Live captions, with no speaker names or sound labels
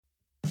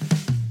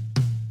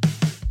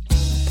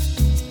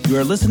You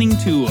are listening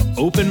to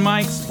Open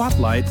Mic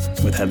Spotlight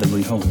with Heather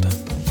Lee Holt.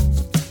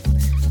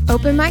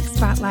 Open Mic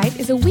Spotlight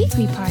is a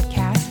weekly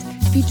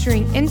podcast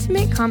featuring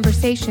intimate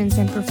conversations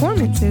and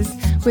performances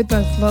with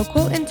both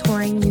local and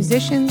touring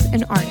musicians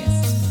and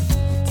artists.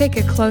 Take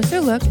a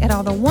closer look at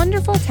all the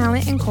wonderful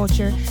talent and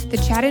culture the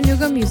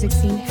Chattanooga music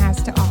scene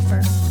has to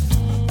offer.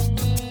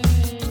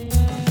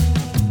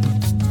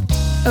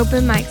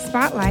 Open Mic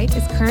Spotlight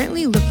is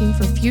currently looking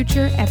for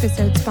future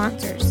episode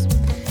sponsors.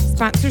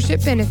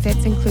 Sponsorship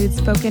benefits include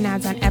spoken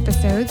ads on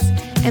episodes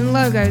and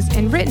logos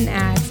and written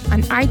ads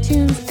on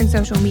iTunes and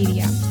social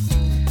media.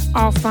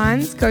 All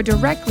funds go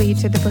directly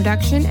to the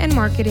production and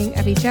marketing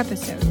of each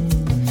episode.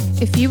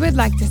 If you would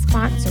like to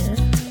sponsor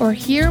or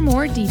hear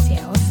more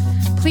details,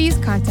 please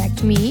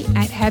contact me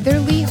at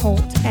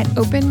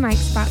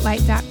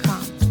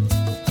heatherleeholt@openmicspotlight.com.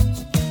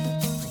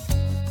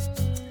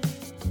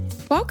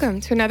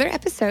 Welcome to another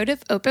episode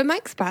of Open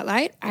Mic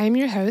Spotlight. I'm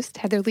your host,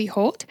 Heather Lee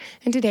Holt,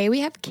 and today we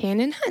have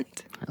Cannon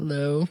Hunt.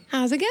 Hello.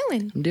 How's it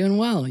going? I'm doing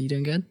well. You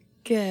doing good?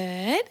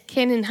 Good.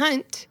 Cannon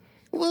Hunt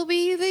will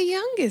be the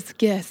youngest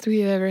guest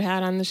we've ever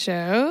had on the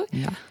show.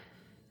 Yeah.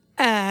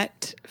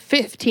 At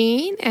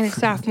 15 and a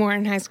sophomore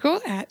in high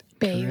school at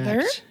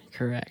Baylor.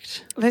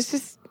 Correct. Let's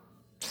just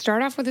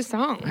start off with a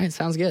song. All right,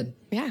 sounds good.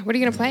 Yeah, what are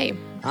you going to play?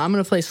 I'm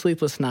going to play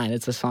Sleepless Night.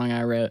 It's a song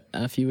I wrote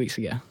a few weeks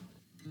ago.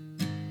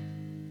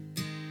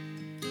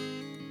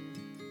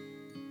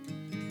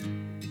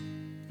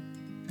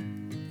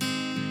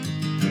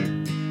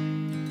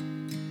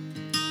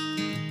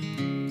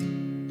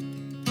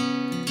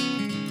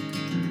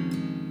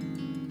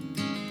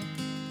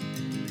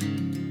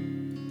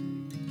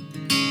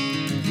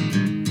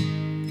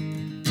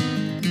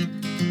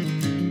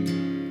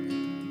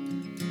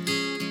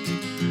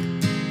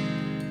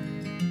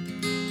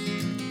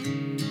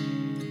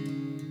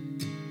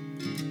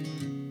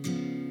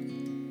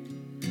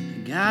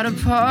 Got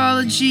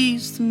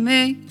apologies to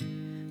make,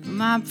 but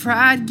my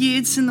pride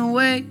gets in the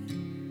way.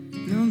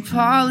 No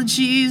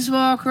apologies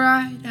walk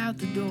right out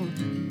the door.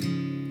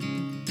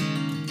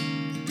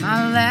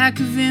 My lack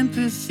of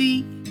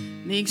empathy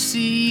makes to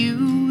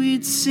you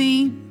it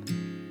seem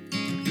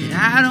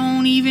that I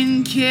don't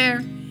even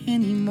care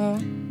anymore.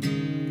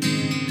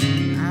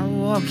 I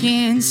walk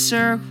in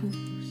circles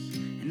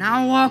and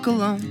I walk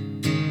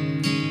alone,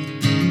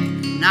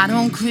 and I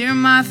don't clear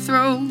my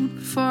throat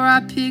before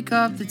I pick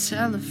up the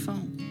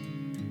telephone.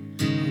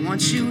 I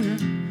want you to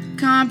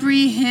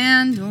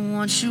comprehend, I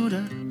want you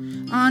to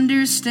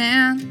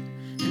understand,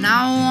 and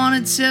I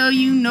want to tell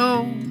you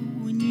no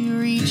when you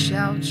reach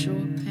out your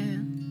hand.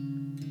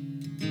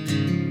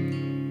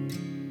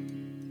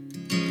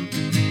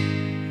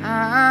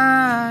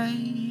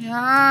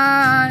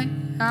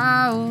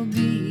 I'll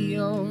be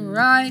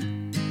alright.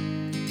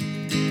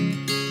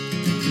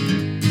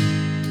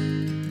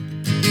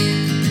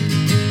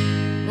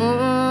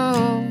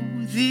 Oh,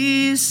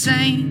 this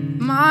ain't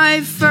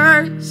my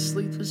first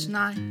sleepless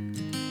night.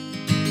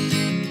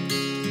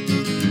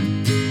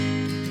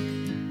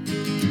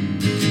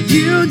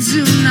 You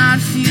do not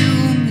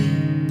feel me.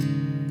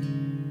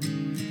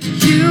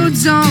 You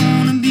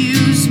don't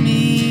abuse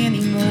me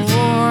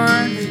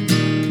anymore.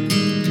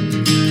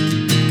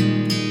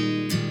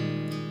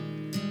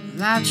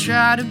 Well, I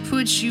try to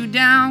put you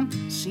down,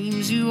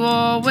 seems you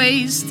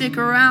always stick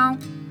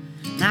around,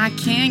 and I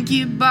can't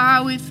get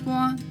by with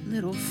one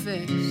little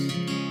fix.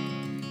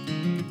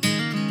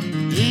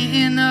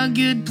 In a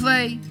good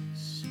place,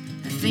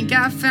 I think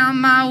I found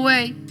my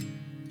way.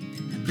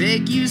 I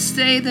beg you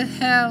stay the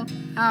hell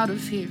out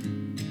of here.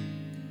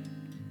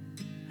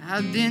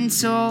 I've been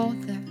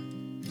told that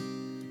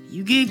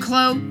you get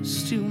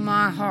close to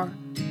my heart.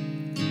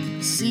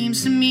 It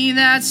seems to me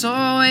that's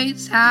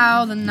always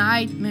how the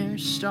nightmare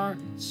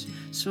starts.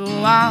 So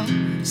I'll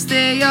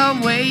stay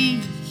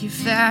awake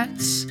if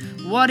that's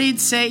what it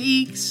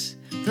takes.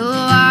 The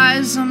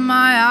lies on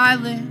my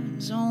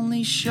eyelids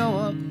only show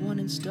up when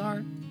it's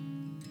dark.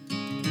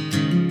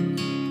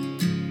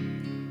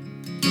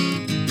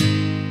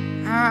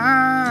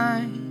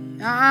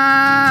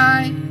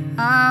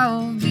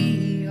 I'll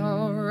be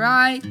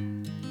alright.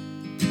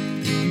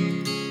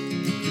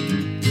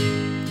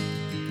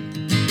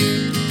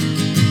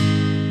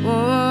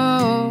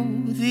 Oh,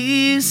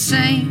 this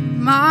ain't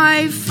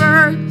my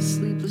first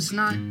sleepless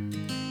night.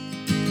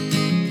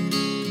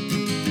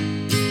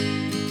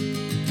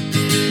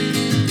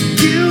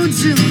 You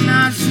do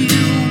not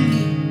feel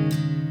me.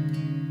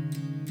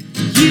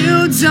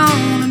 You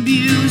don't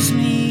abuse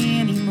me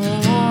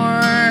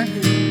anymore.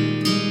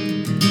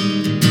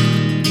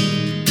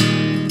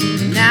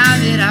 Now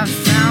that I've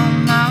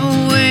found my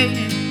way,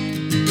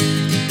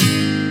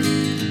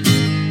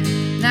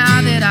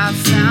 now that I've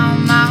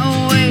found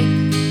my way,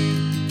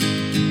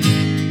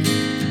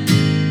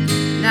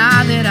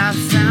 now that I've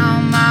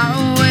found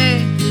my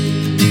way,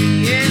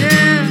 yeah.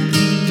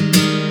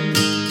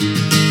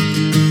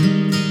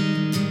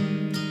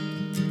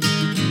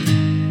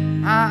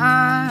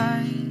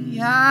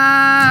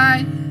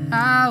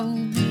 I'll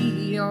be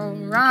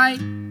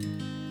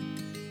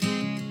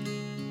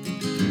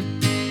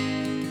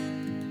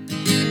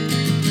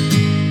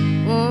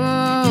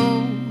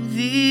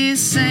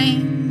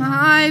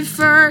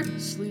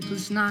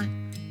sleepless night.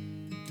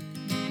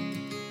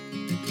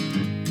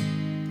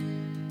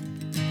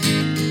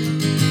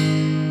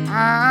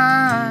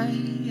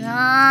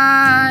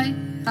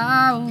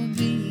 I'll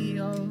be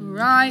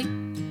alright.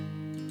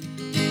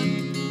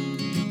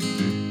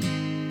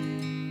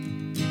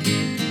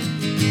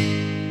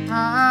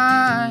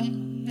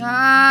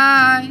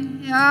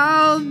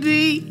 I'll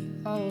be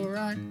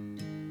alright.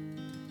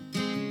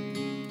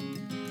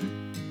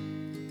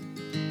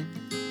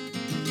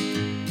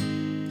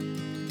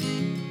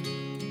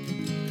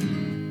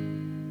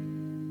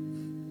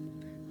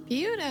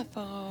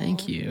 Beautiful.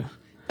 Thank you.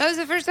 That was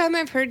the first time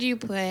I've heard you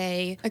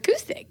play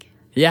acoustic.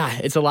 Yeah,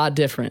 it's a lot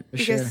different, for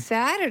Because sure.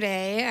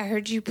 Saturday, I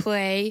heard you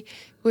play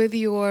with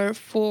your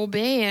full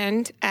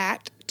band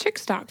at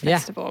Chickstock Yeah.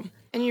 Festival.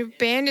 And your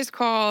band is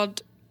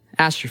called,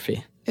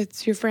 Astrophy.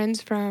 it's your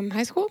friends from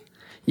high school?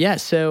 Yeah,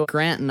 so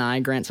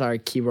Grant's our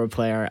keyboard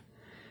player,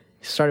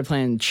 started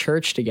playing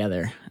church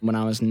together when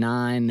I was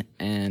 9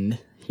 and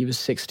he was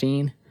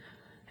 16.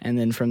 And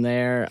then from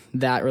there,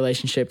 that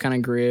relationship kind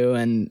of grew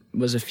and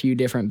was a few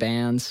different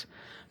bands.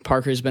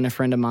 Parker's been a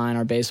friend of mine.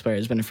 Our bass player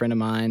has been a friend of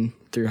mine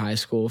through high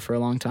school for a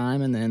long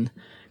time. And then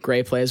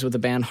Gray plays with the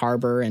band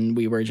Harbor, and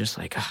we were just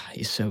like,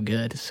 he's so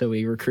good. So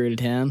we recruited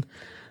him.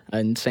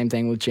 And same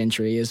thing with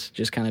Gentry, has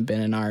just kind of been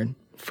in our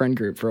friend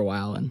group for a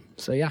while. And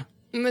so, yeah.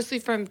 Mostly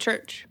from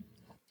church.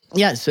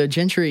 Yeah, so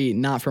Gentry,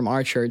 not from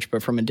our church,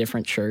 but from a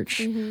different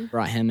church,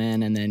 brought him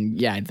in. And then,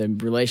 yeah, the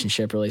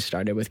relationship really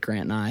started with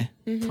Grant and I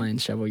playing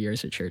several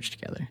years at church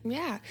together.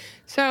 Yeah.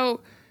 So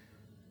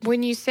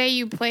when you say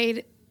you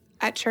played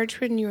at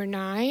church when you were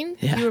 9,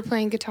 Yeah. you were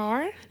playing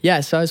guitar?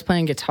 Yeah, so I was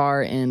playing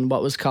guitar in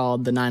what was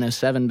called the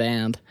 907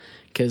 band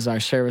because our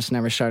service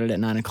never started at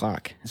 9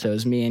 o'clock. So it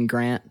was me and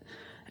Grant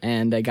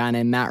and a guy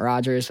named Matt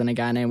Rogers and a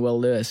guy named Will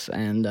Lewis.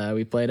 And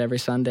we played every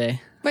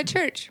Sunday. What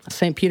church?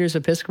 St. Peter's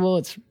Episcopal,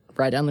 it's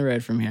right down the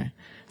road from here.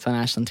 It's on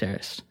Ashland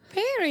Terrace.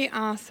 Very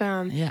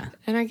awesome. Yeah.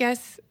 And I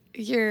guess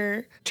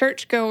your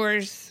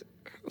churchgoers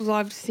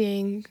loved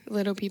seeing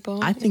little people.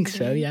 I think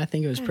so, yeah. I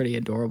think it was pretty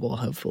adorable,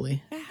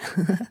 hopefully.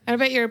 I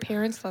bet your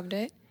parents loved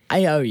it.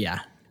 Oh, yeah.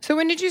 So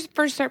when did you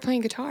first start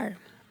playing guitar?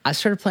 I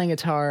started playing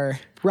guitar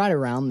right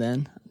around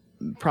then.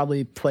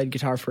 Probably played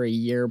guitar for a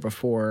year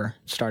before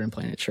starting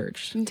playing at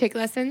church. Did you take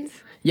lessons?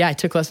 Yeah, I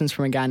took lessons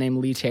from a guy named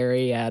Lee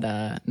Terry at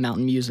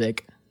Mountain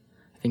Music.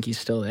 I think he's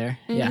still there.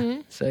 Yeah.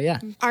 So, yeah.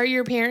 Are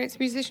your parents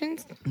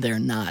musicians? They're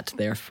not.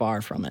 They're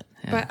far from it.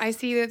 Yeah. But I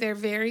see that they're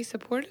very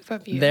supportive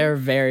of you. They're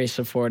very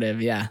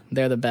supportive. Yeah.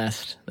 They're the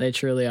best. They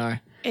truly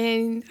are.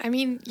 And, I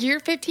mean,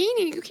 you're 15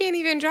 and you can't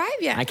even drive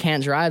yet. I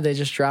can't drive. They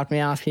just dropped me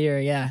off here.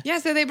 Yeah. Yeah,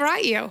 so they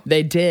brought you.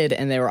 They did.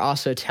 And they were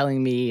also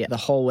telling me the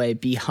whole way,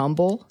 be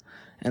humble.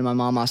 And my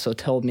mom also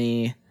told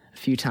me a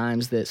few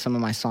times that some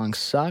of my songs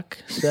suck.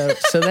 So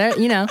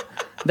they're,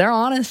 they're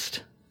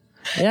honest.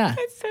 Yeah.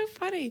 That's so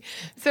funny.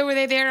 So were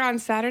they there on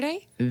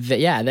Saturday?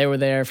 They were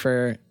there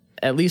for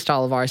at least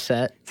all of our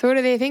set. So what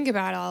do they think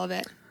about all of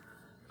it?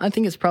 I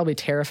think it's probably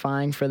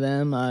terrifying for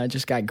them.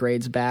 Just got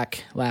grades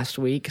back last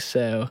week,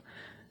 so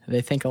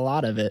they think a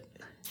lot of it.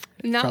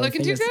 Not Probably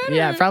looking think too it's- good?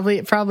 Yeah,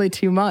 or- probably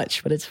too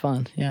much, but it's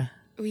fun. Yeah.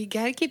 We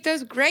got to keep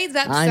those grades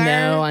up, I sir.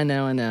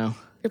 know.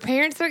 Your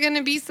parents are going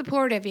to be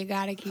supportive. You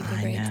got to keep the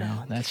I grades know.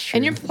 up. That's true.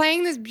 And you're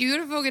playing this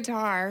beautiful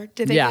guitar.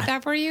 Did they Yeah. get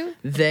that for you?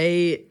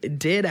 They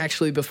did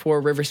actually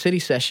before River City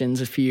Sessions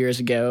a few years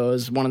ago. It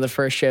was one of the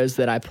first shows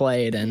that I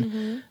played,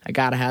 and I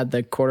got to have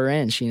the 1/4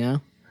 inch,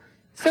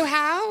 So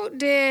how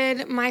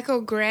did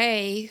Michael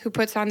Gray, who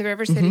puts on the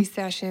River City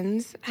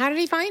Sessions, how did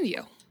he find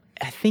you?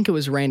 I think it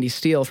was Randy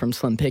Steele from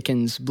Slim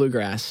Pickens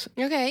Bluegrass.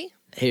 Okay.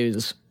 He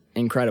was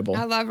incredible.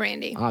 I love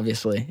Randy.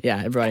 Obviously. Yeah,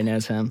 everybody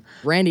knows him.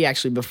 Randy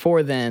actually,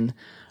 before then,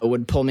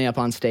 would pull me up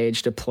on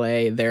stage to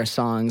play their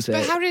songs.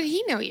 But how did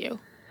he know you?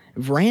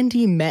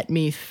 Randy met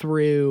me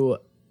through,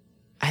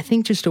 I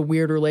think, just a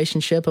weird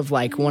relationship of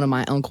like one of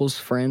my uncle's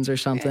friends or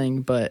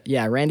something. But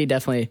yeah, Randy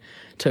definitely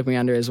took me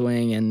under his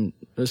wing and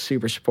was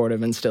super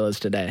supportive and still is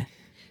today.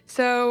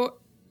 So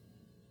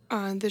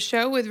the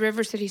show with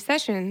River City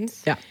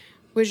Sessions Yeah.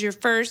 was your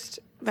first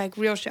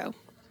real show.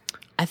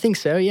 I think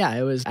so, yeah.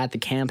 It was at the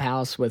Camp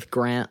House with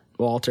Grant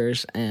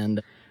Walters,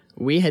 and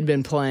we had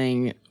been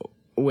playing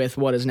with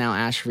what is now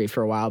Astrophy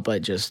for a while,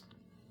 but just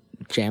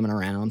jamming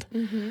around.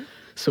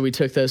 So we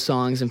took those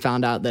songs and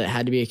found out that it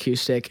had to be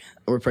acoustic.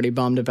 We're pretty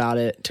bummed about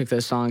it. Took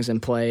those songs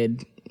and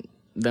played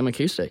them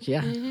acoustic,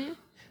 yeah.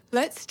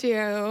 Let's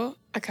do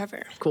a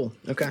cover. Cool,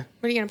 okay. What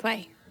are you going to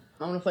play?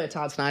 I'm going to play a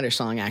Todd Snyder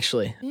song,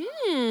 actually,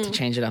 to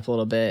change it up a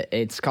little bit.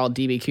 It's called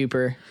D.B.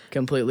 Cooper,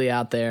 completely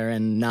out there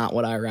and not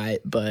what I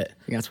write, but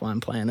that's why I'm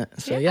playing it.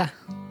 So, yeah.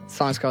 The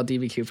song's called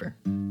D.B. Cooper.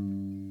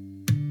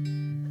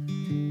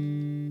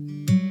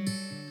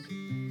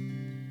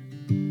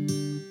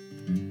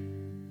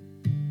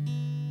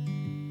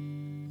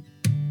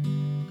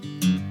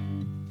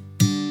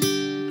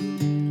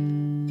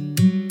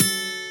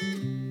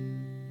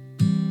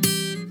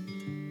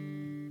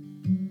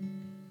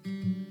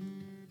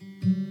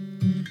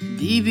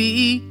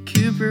 D.B.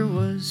 Cooper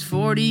was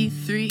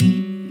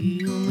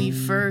 43 when we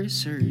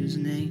first heard his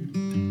name.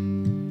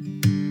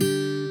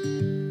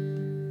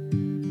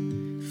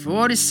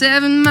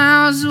 47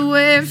 miles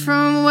away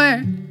from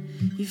where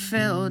he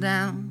fell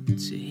down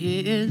to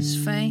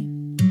his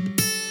fame.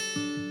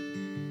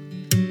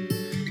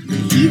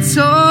 But he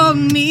told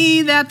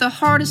me that the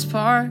hardest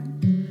part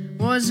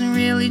wasn't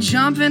really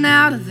jumping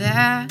out of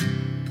that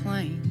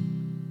plane.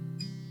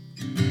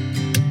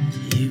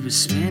 He was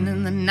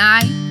spending the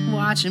night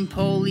watching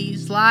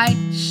police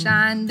lights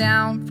shine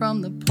down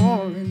from the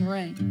pouring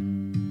rain.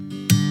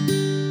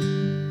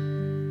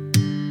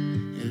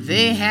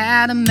 They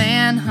had a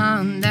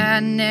manhunt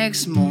that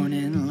next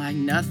morning like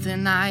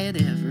nothing I had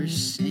ever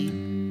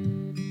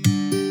seen.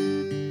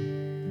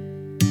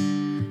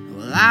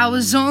 Well, I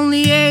was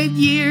only 8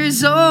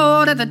 years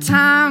old at the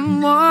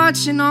time,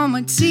 watching on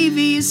my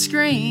TV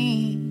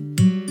screen.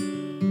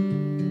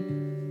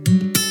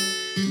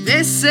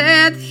 They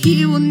said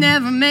he will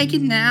never make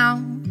it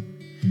now.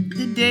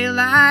 The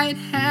daylight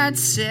had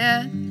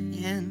set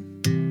in.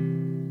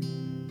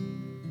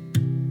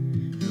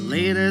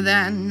 Later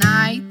that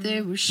night,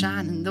 they were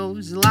shining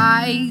those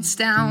lights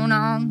down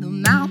on the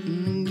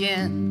mountain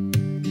again.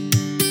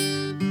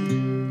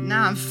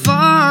 Now I'm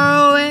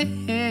far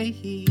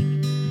away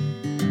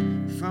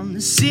from the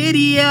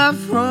city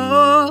of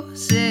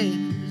roses.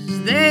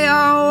 They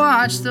all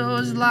watch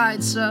those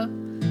lights up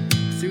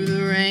through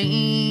the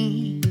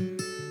rain.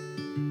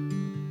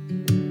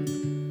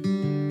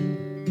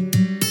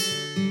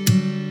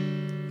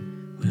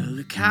 Well,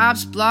 the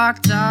cops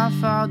blocked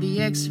off all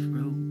the exit roads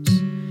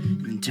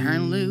and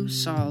turned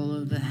loose all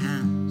of the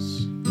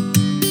hounds.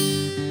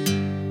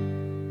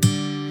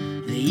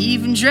 They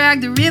even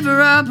dragged the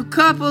river up a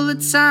couple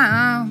of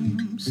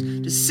times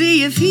to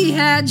see if he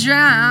had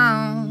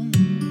drowned.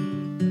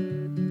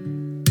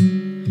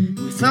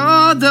 With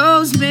all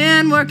those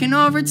men working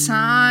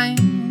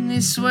overtime,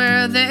 they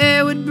swear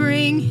they would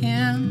bring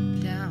him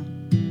down.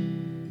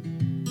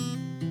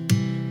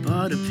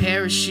 But a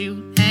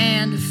parachute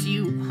and a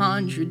few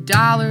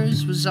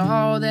 $100 was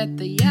all that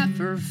they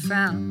ever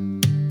found.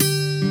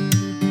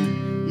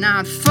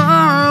 Not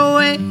far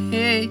away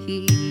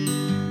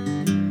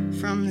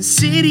from the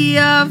city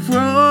of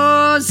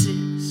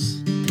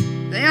roses,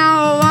 they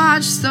all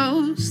watched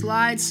those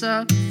lights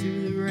up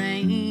through the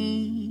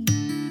rain.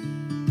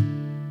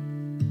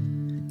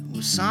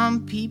 Well,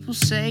 some people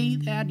say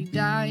that he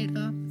died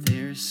up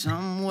there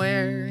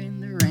somewhere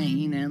in the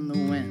rain and the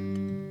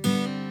wind.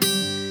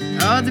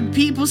 Other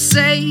people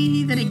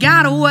say that he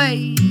got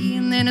away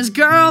and then his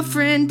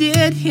girlfriend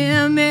did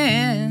him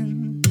in.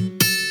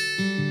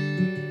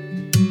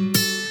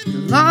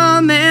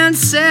 Lawman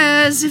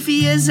says if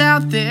he is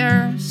out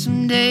there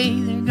someday,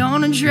 they're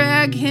gonna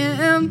drag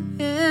him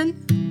in.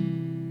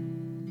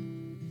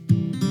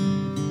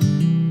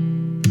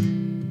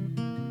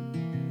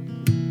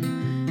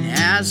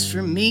 As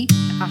for me,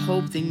 I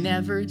hope they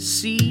never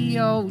see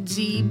old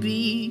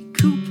D.B.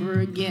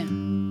 Cooper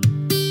again.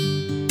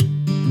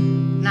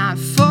 Not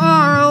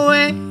far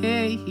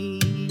away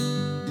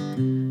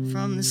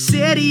from the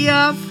city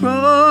of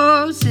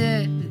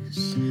roses,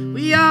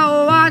 we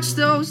all watch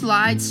those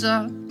lights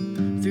up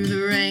through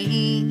the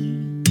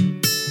rain.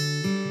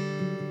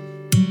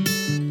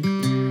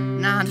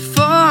 Not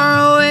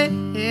far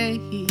away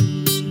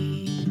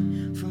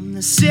from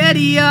the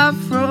city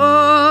of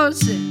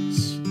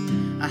roses,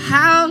 a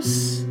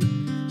house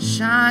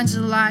shines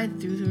a light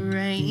through the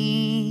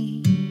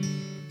rain.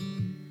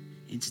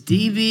 It's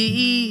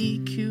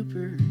D.B.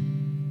 Cooper,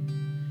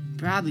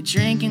 probably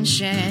drinking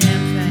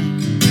champagne.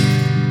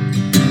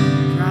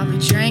 Probably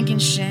drinking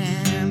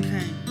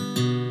champagne.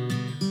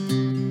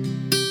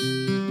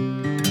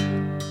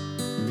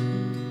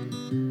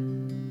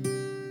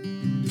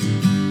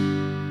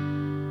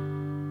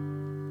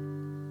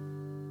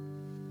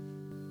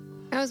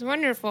 That was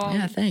wonderful.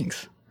 Yeah,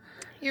 thanks.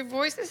 Your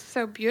voice is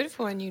so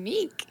beautiful and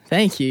unique.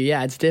 Thank you.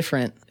 Yeah, it's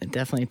different. It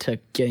definitely took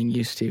getting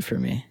used to for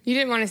me. You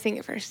didn't want to sing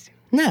it first.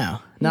 No,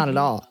 not at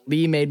all.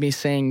 Lee made me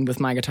sing with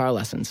my guitar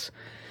lessons.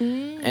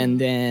 And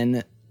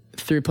then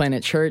through playing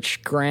at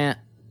church, Grant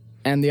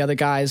and the other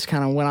guys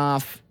kind of went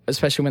off,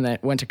 especially when they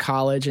went to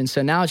college. And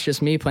so now it's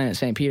just me playing at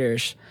St.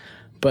 Peter's.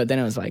 But then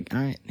it was like,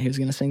 all right, who's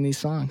going to sing these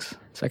songs?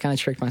 So I kind of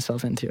tricked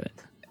myself into it.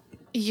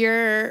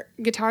 Your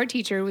guitar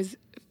teacher was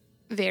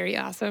very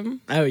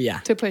awesome. Oh, yeah.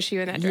 To push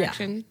you in that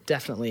direction. Yeah,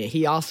 definitely.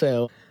 He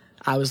also,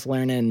 I was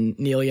learning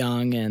Neil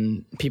Young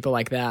and people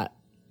like that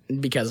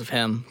because of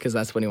him, because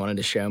that's what he wanted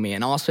to show me.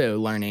 And also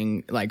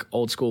learning like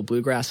old school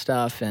bluegrass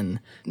stuff and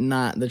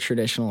not the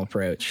traditional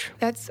approach.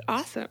 That's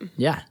awesome.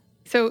 Yeah.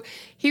 So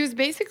he was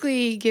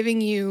basically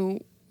giving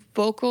you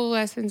vocal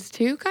lessons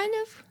too, kind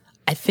of?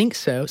 I think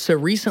so. So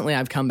recently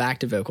I've come back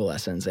to vocal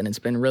lessons and it's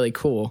been really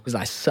cool because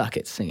I suck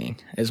at singing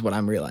is what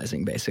I'm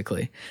realizing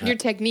basically. Your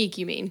technique,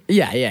 you mean?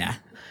 Yeah.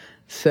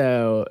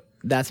 So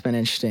that's been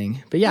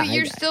interesting. But yeah. But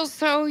you're still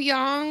so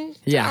young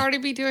to already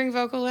be doing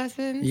vocal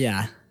lessons.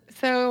 Yeah.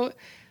 So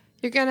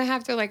you're going to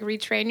have to like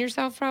retrain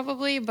yourself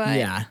probably,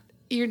 but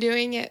you're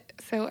doing it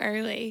so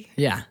early.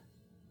 Yeah.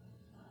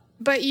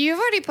 But you've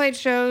already played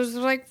shows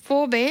like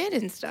full band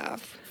and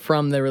stuff.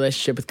 From the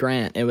relationship with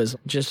Grant, it was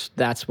just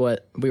that's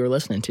what we were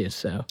listening to.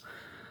 So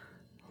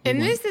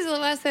And this is a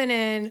lesson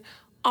in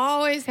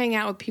always hang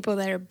out with people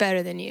that are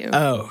better than you.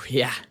 Oh,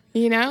 yeah.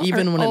 You know?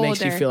 Even when or it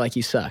makes you older. feel like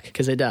you suck,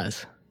 because it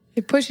does.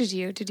 It pushes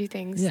you to do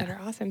things that Yeah.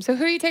 are awesome. So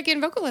who are you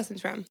taking vocal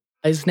lessons from?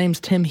 His name's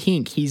Tim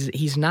Hink.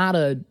 He's not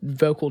a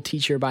vocal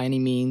teacher by any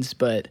means,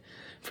 but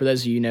for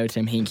those of you who know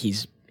Tim Hink,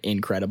 he's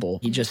incredible.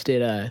 He just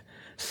did a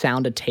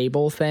Sound a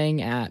Table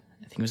thing at,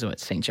 I think it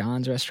was St.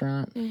 John's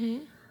restaurant.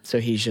 Mm-hmm. So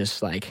he's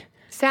just like...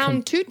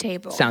 Sound to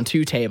Table. Sound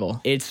to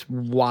Table. It's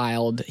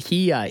wild.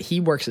 He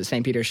works at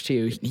St. Peter's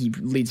too. He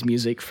leads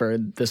music for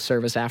the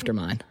service after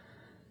mine.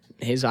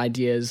 His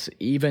ideas,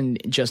 even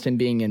just in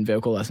being in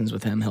vocal lessons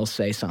with him, he'll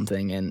say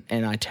something and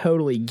I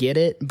totally get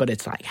it, but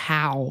it's like,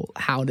 how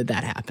did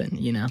that happen,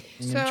 you know?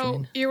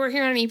 So you're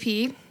working on an EP.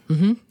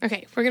 Mm-hmm.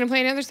 Okay, we're going to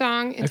play another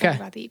song and talk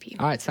about the EP.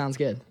 All right, sounds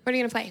good. What are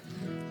you going to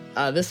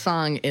play? This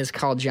song is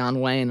called John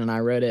Wayne, and I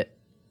wrote it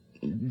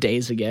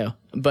days ago.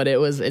 But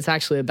it's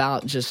actually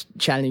about just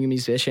chatting to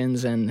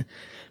musicians and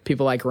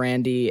people like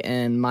Randy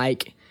and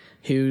Mike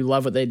who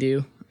love what they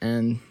do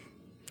and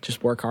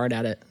just work hard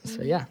at it.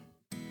 So, yeah.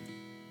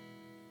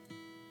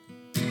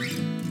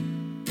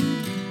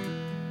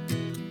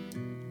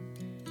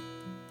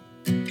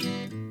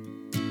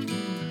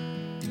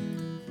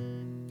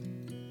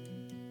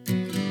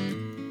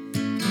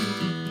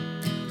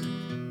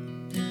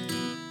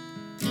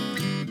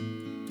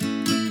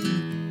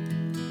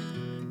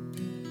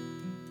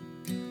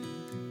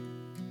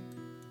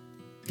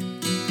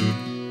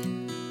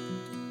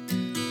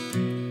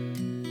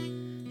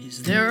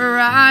 Is there a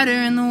rider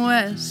in the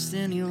West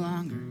any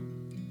longer?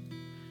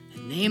 A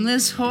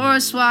nameless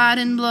horse, white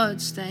and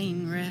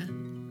blood-stained red?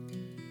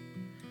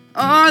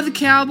 Are the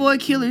cowboy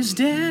killers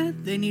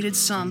dead? They needed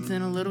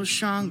something a little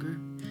stronger.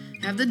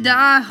 Have the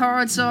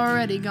diehards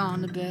already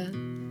gone to bed?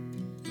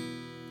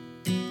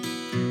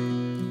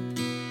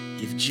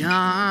 If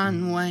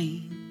John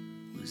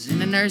Wayne was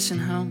in a nursing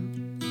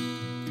home,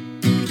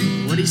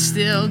 would he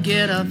still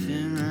get up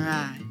and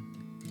ride?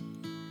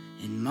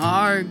 And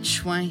Mark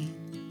Twain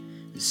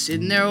was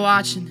sitting there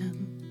watching him.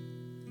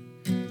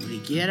 Would he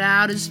get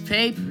out his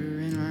paper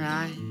and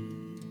write?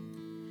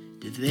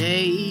 Did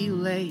they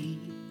lay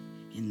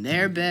in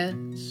their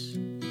beds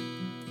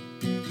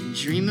and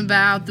dream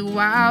about the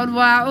wild,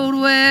 wild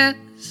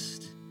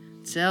West?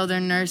 Tell their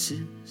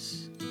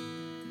nurses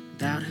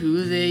about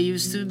who they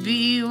used to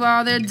be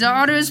while their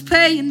daughters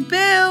paying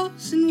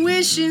bills and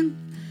wishing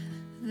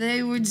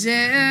they were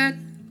dead.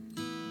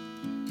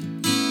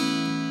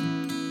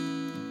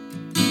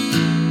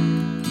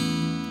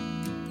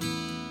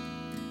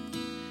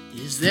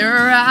 Is there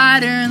a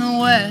rider in the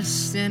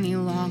West any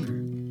longer?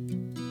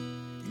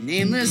 A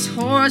nameless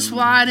horse,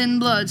 white and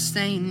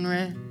blood-stained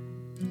red?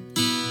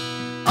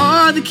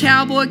 Are the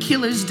cowboy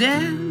killers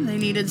dead? They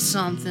needed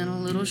something a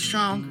little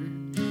stronger.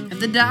 Have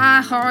the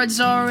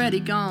diehards already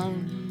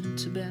gone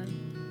to bed?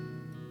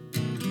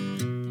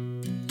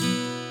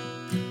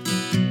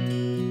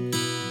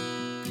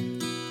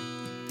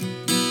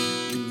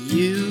 When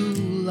you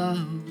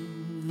love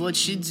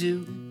what you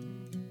do,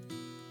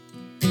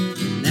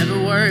 you'll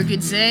never work a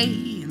day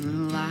in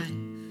the life.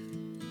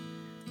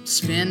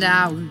 Spend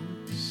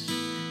hours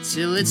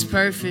till it's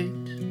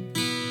perfect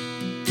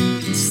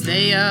and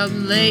stay up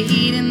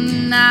late in the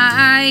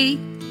night.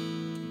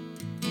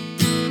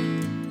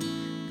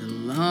 The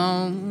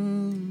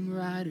lone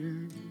rider,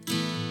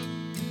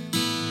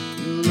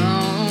 the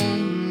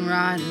lone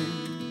rider.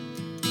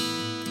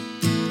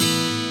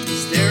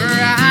 Is there a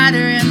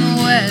rider in the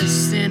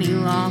West any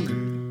longer?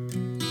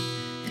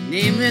 A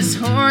nameless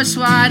horse,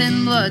 white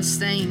and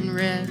blood-stained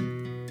red?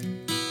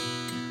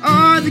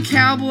 Are the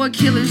cowboy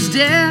killers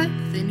dead?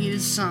 They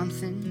needed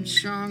something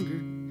stronger.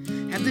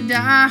 Have the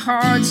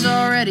diehards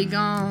already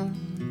gone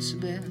to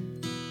bed?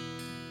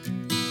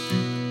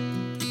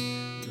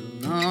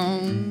 The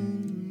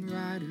lone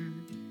rider.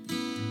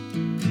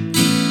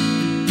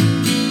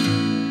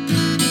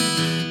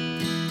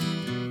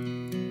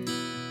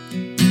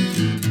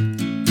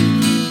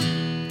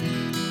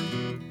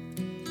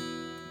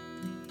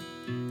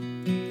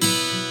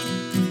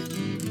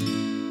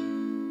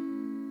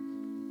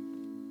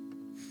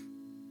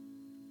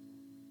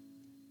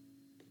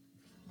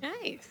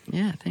 Nice.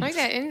 Yeah, I thanks. like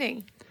that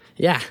ending.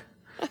 Yeah.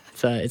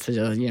 It's a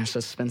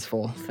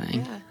suspenseful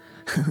thing.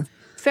 Yeah.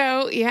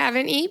 So you have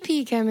an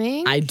EP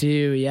coming. I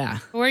do, yeah.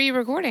 Where are you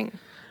recording?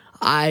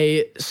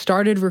 I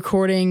started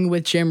recording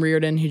with Jim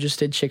Reardon, who just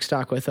did Chick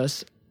Stock with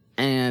us,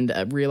 and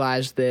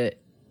realized that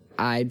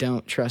I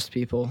don't trust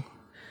people.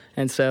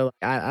 And so,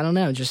 I don't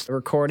know, just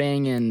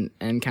recording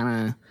and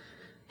kind of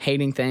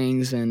hating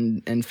things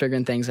and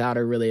figuring things out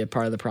are really a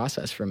part of the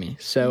process for me.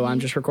 So I'm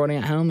just recording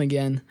at home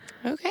again.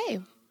 Okay.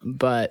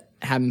 But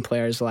having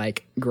players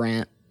like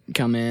Grant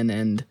come in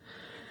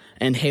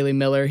and Haley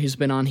Miller, who's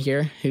been on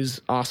here, who's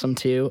awesome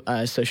too.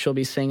 So she'll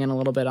be singing a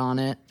little bit on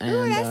it. And,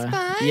 Oh, that's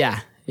fun.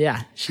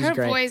 Yeah, she's Her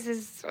great. voice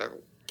is so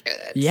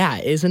good. Yeah,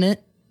 isn't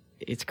it?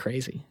 It's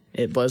crazy.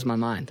 It blows my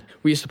mind.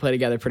 We used to play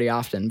together pretty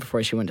often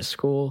before she went to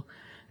school,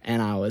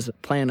 and I was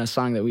playing a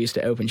song that we used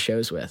to open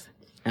shows with,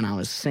 and I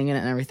was singing it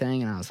and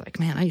everything, and I was like,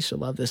 man, I used to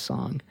love this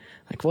song.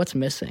 Like, what's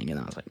missing? And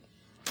I was like,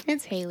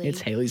 It's Haley.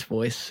 It's Haley's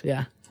voice.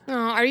 Yeah. Oh,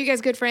 are you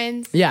guys good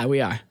friends? Yeah,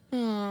 we are.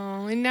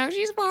 Oh, and now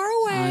she's far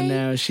away. I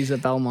know. She's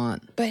at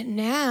Belmont. But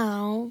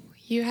now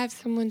you have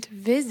someone to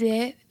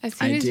visit as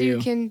soon I as do. you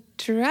can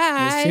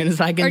drive. As soon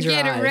as I can or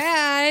drive. get a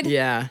ride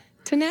Yeah.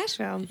 to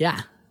Nashville.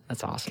 Yeah.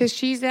 That's awesome. Because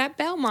she's at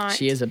Belmont.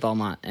 She is at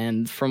Belmont.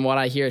 And from what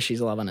I hear,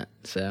 she's loving it.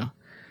 So,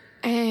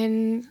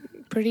 And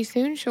pretty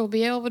soon she'll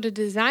be able to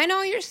design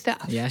all your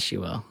stuff. yeah, she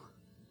will.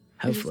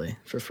 Hopefully.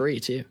 For free,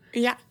 too.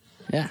 Yeah.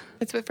 Yeah.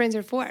 That's what friends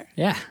are for.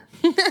 Yeah.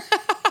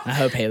 I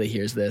hope Haley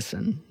hears this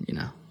and,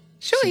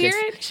 She'll she hear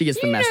gets, it. She gets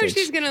the You message. know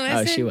she's going to listen.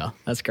 Oh, she will.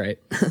 That's great.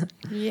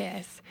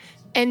 Yes.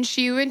 And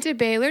she went to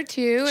Baylor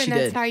too, and She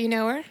that's did. how you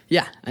know her?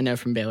 Yeah, I know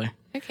from Baylor.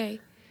 Okay.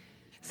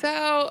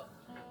 So,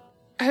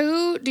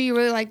 who do you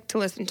really like to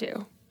listen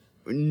to?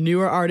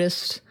 Newer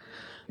artist,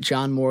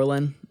 John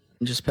Moreland,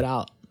 just put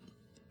out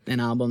an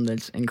album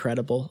that's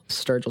incredible.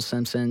 Sturgill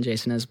Simpson,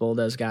 Jason Isbell,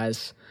 those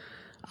guys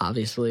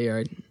obviously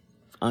are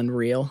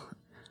unreal.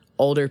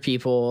 Older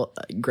people,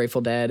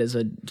 Grateful Dead is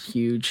a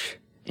huge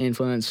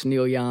influence.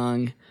 Neil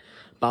Young,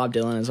 Bob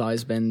Dylan has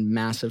always been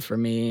massive for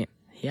me.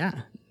 Yeah,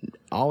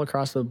 all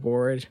across the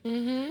board.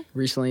 Mm-hmm.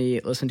 Recently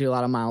listened to a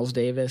lot of Miles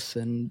Davis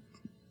and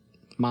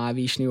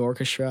Mahavishnu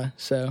Orchestra.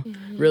 So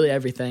really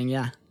everything,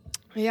 yeah.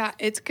 Yeah,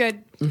 it's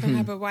good to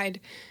have a wide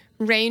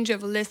range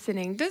of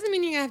listening. Doesn't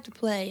mean you have to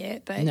play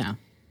it, but No.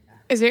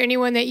 is there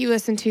anyone that you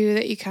listen to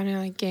that you kind of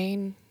like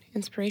gain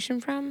inspiration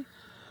from?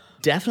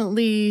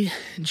 Definitely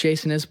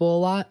Jason Isbell a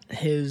lot.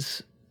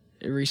 His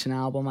recent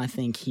album, I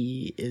think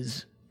he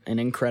is an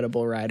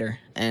incredible writer,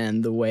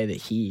 and the way that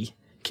he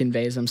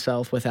conveys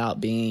himself without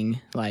being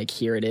like,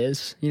 here it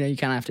is. You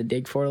kind of have to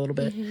dig for it a little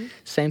bit.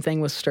 Same thing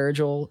with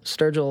Sturgill.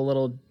 Sturgill a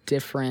little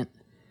different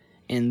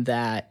in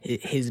that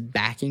his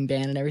backing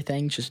band and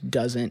everything just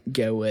doesn't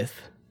go with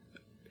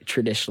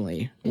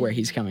traditionally where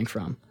he's coming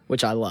from,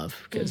 which I love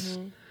because.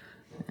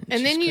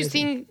 And then you've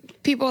seen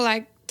people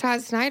like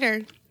Todd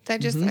Snyder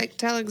that just like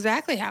tell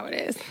exactly how it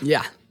is.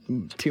 Yeah,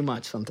 too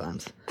much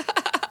sometimes.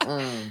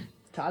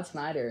 Todd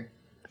Snyder.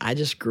 I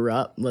just grew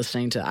up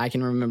listening to, I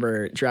can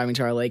remember driving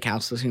to our lake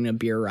house listening to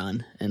Beer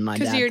Run, and my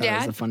 'Cause dad of your thought it was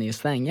dad? the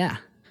funniest thing. Yeah,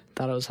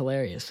 thought it was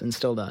hilarious and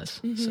still does.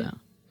 So,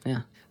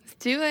 yeah. Let's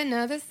do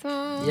another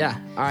song. Yeah,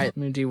 all right,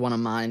 I'm going to do one of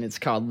mine. It's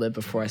called Live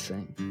Before I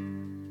Sing.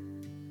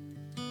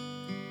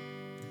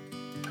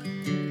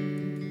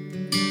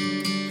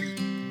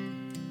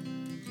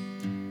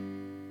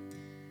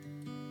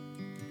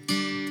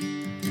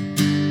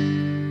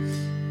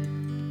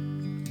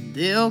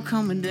 There'll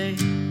come a day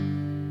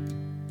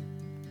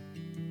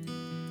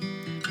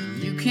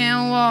you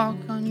can't walk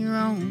on your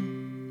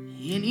own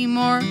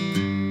anymore.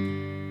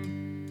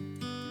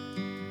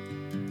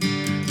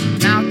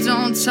 Now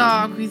don't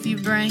talk with your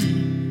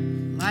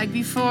brain like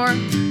before.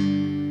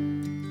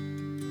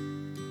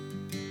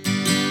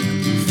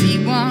 Your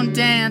feet won't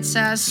dance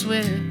as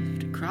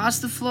swift across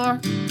the floor.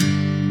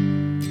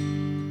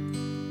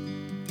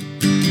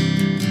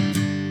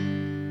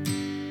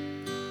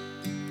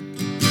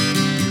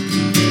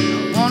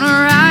 I wanna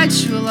write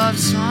you a love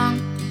song,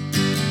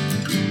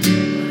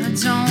 but I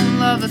don't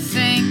love a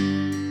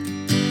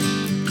thing.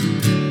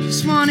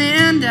 Just one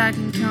end I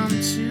can come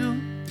to.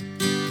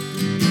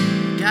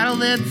 Gotta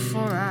live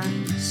before I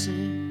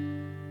sing.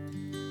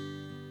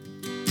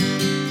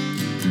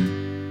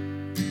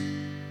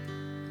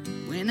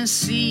 When a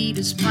seed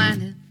is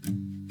planted,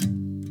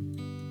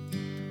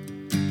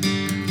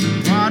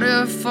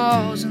 water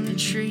falls on the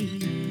tree,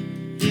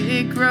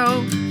 it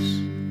grows.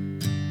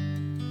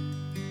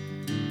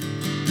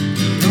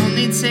 It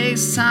only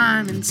takes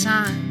time, and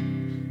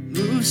time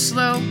moves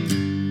slow.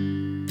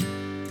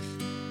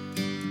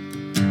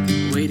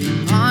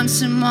 Waiting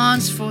months and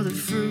months for the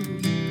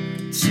fruit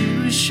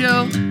to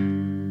show.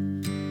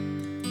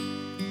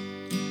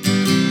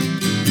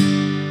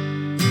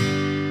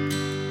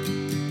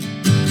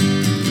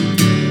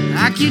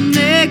 I keep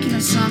making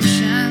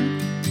assumption,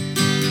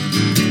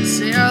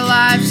 say our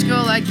lives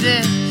go like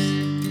this,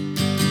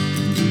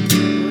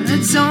 but I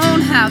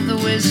don't have the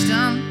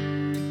wisdom.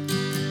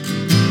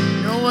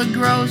 Know what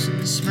grows in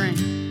the spring.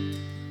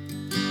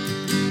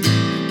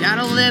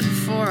 Gotta live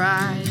before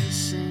I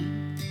sing.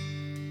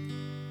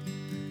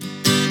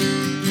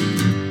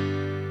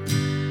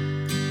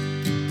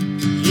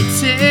 It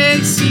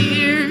takes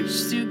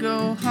years to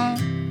go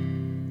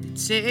home. It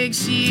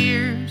takes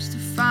years to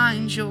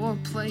find your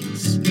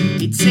place.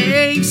 It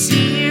takes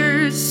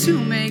years to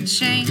make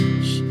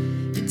change.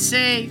 It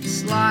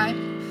takes life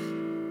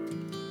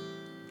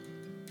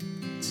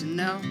to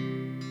know.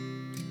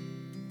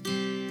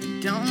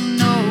 Don't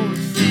know a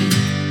thing.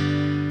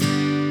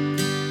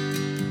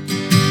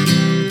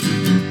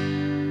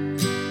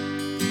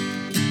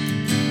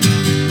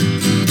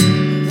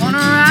 Wanna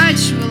write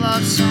you a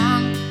love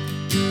song,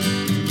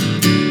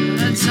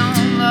 but I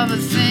don't love a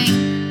thing.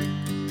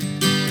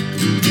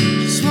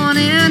 Just one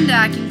end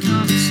I can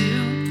come to.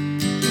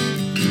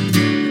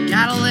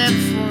 Gotta live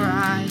before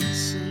I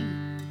sing.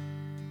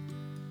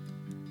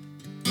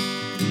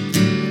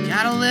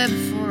 Gotta live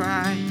before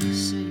I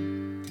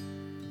sing.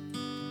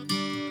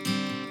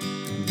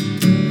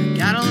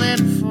 Gotta live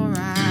before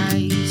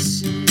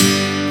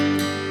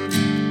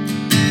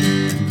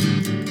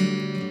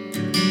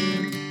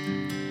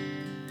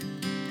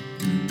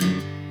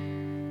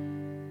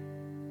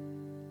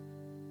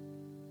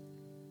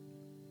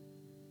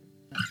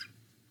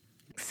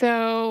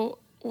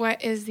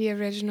What is the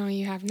original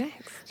you have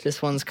next?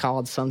 This one's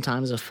called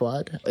Sometimes a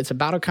Flood. It's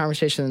about a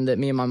conversation that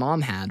me and my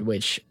mom had,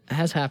 which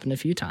has happened a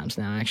few times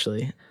now,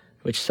 actually,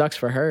 which sucks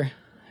for her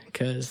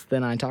because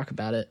then I talk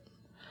about it.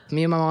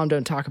 Me and my mom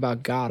don't talk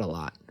about God a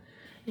lot,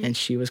 and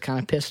she was kind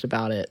of pissed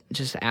about it,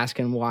 just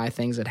asking why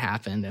things had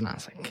happened, and I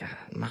was like, God,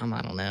 Mom,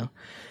 I don't know.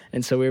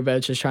 And so we were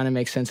both just trying to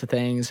make sense of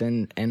things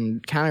and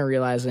kind of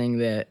realizing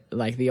that,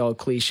 like, the old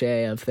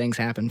cliche of things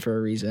happen for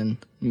a reason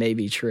may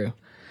be true.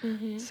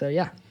 Mm-hmm. So,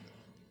 yeah.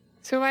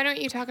 So why don't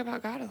you talk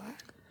about God a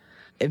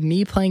lot?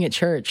 Me playing at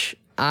church,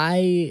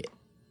 I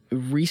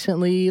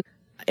recently,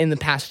 in the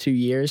past 2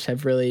 years,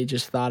 have really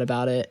just thought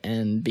about it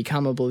and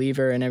become a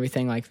believer and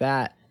everything like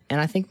that.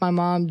 And I think my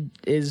mom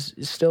is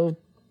still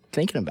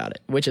thinking about it,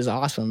 which is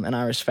awesome. And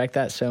I respect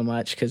that so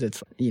much because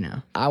it's,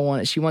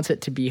 she wants it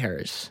to be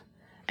hers.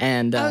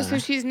 And so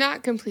she's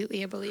not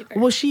completely a believer.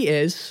 Well, she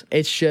is.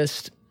 It's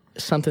just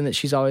something that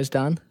she's always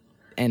done.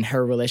 And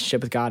her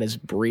relationship with God is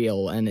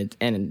real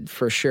and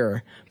for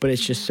sure, but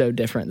it's just so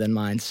different than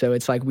mine. So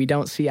it's like we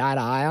don't see eye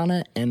to eye on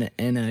it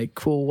in a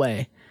cool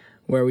way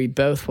where we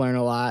both learn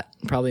a lot,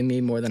 probably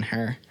me more than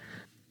her.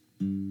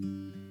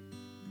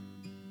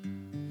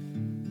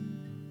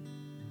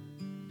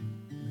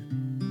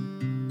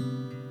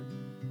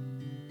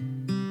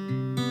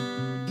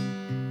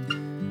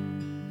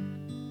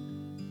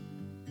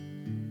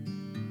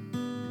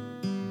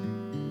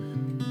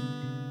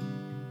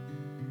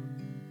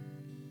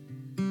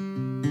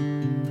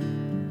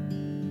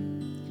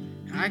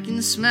 I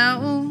can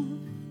smell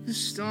the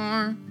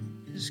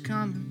storm is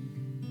coming.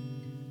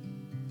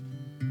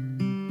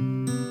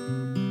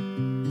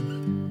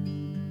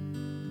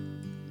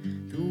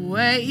 The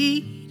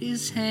weight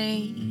is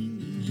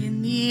hanging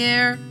in the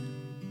air.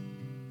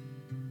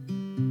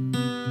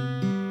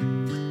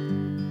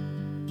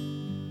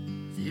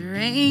 There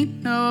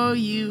ain't no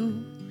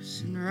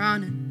use in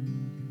running.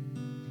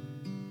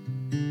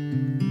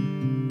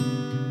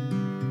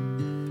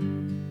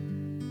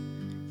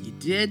 You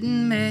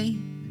didn't make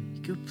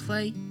a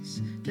place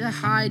to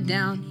hide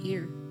down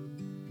here.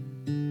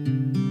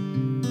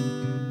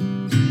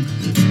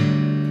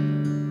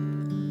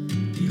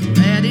 You're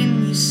letting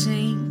me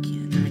sink,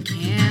 and I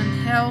can't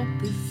help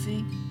but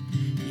think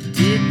you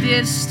did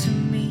this to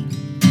me.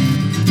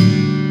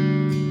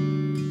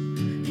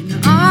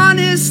 And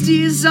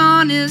honesty is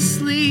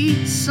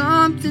honestly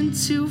something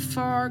too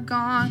far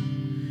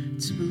gone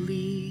to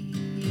believe.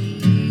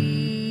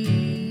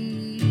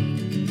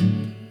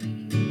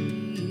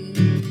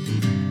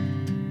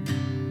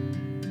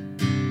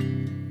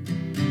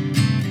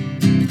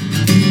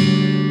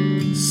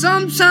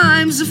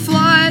 Sometimes a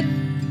flood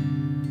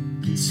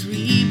can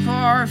sweep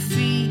our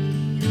feet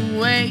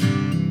away.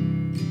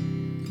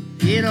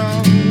 It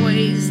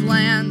always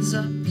lands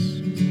us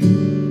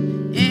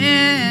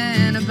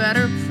in a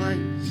better place.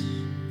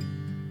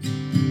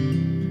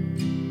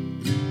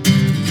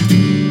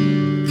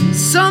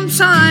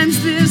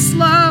 Sometimes this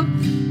love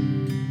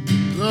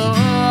blows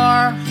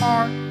our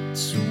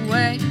hearts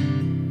away.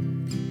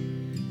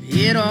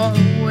 It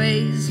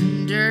always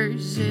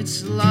endures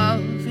its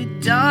love.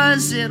 It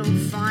does, it'll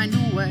find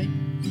a way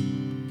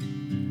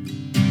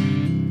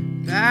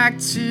back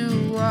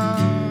to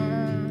us.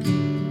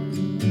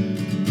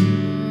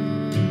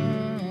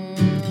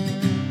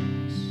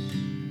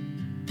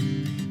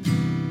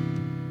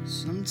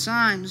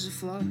 Sometimes a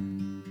flood.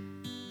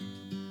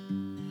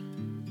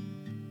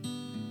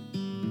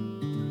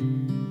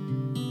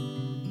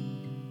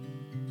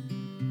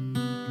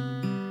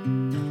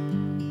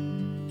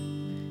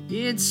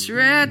 It's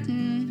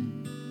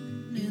written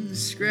in the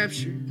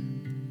scripture.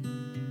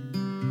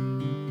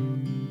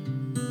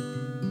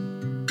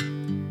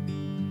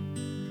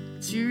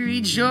 To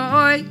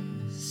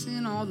rejoice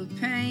in all the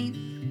pain.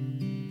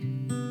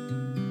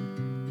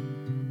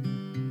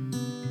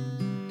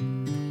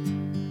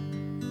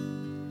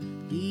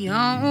 The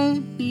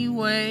only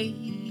way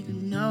to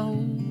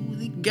know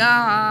that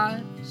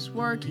God is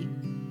working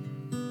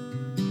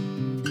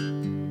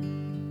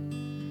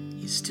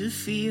is to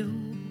feel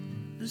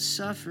the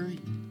suffering.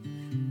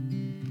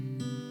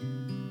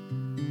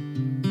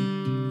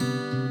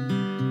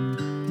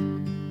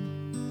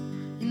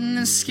 And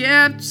the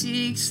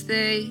skeptics,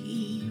 they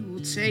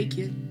will take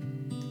it.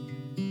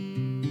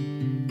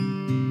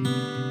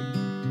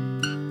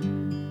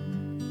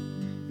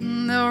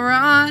 And they'll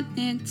run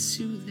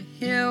into the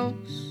hills.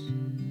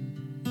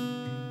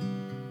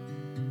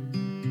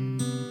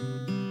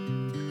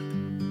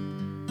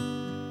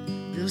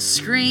 They'll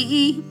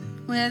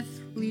scream with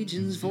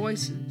legion's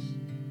voices.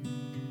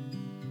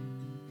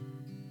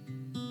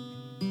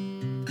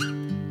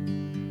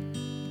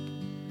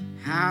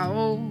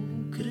 How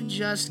could a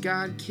just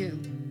God kill?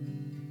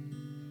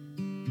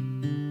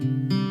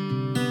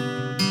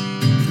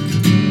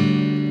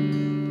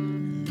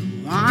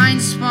 The wine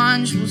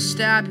sponge will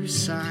stab your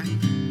side.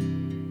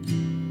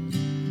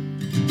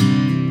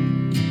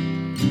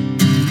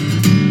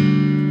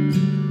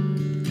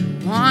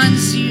 The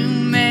ones you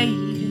made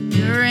in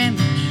your image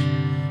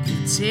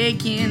have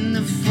taken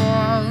the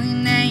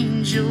fallen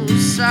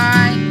angel's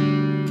side.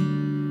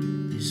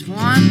 There's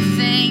one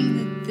thing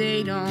that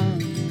they don't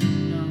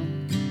know.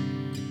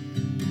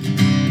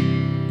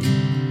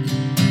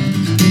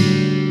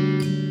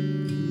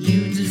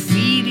 You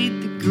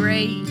defeated the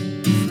great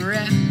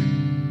forever.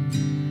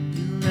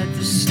 You let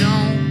the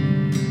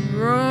stone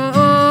roll.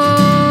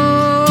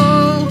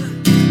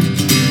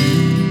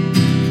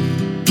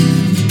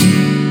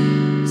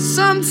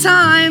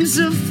 Sometimes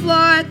a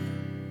flood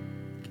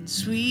can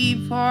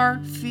sweep our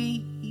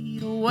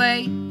feet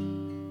away,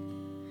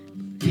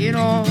 but it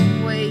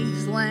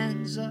always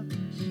lands us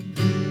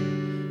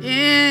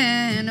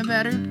in a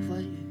better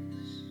place.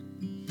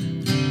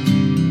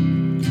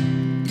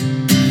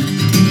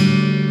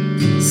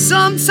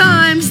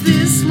 Sometimes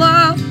this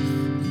love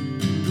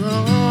can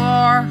blow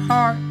our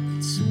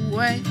hearts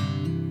away,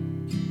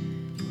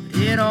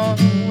 but it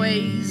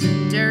always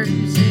endures.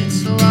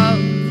 It's love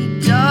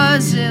that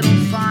does,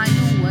 it'll find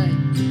a way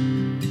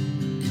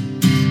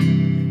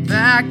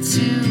back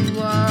to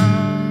us.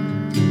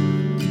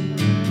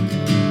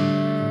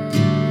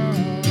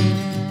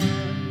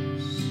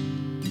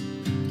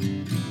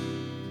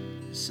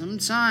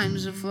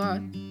 Sometimes a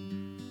flood.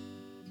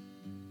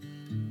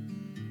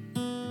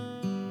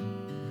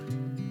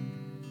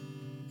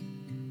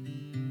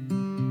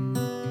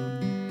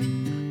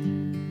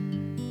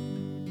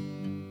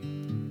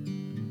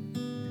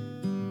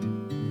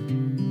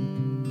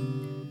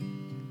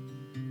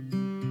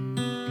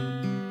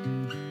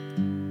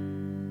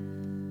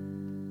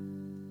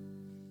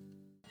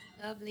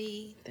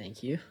 Lovely.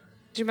 Thank you.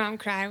 Did your mom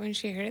cry when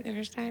she heard it the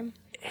first time?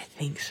 I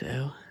think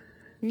so.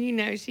 You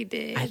know she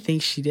did. I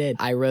think she did.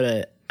 I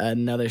wrote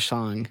another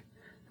song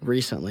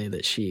recently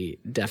that she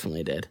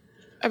definitely did.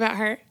 About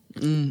her?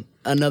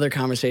 Another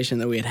conversation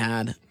that we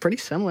had, pretty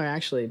similar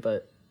actually,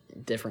 but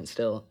different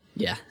still.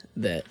 Yeah,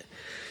 that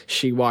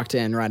she walked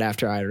in right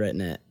after I had written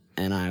it,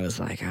 and I was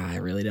like, I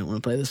really don't want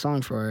to play the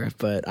song for her,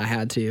 but I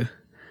had to.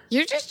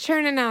 You're just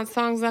churning out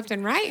songs left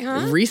and right,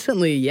 huh?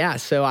 Recently, yeah.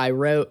 So I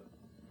wrote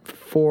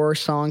 4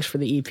 songs for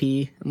the EP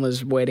and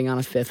was waiting on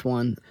a 5th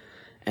one.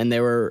 And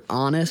they were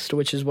honest,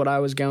 which is what I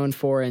was going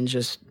for, and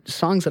just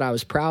songs that I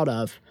was proud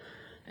of.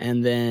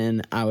 And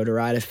then I would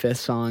write a 5th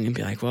song and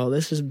be like, well,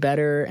 this is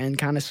better and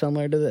kind of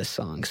similar to this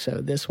song. So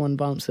this one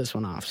bumps this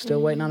one off.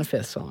 Still waiting on a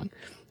 5th song.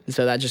 And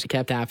so that just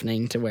kept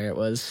happening to where it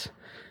was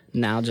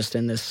now just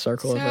in this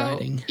circle of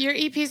writing. Your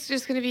EP is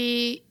just going to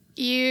be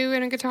you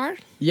and a guitar?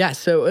 Yeah,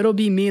 so it'll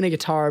be me and a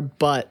guitar,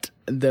 but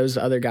those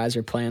other guys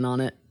are playing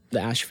on it. The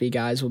Ashfee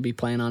guys will be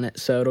playing on it.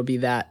 So it'll be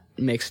that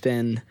mixed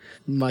in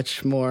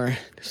much more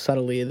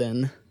subtly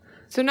than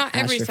So not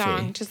every Astrophy.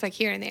 song, just like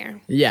here and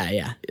there.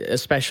 Yeah.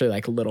 Especially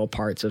like little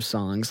parts of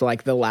songs.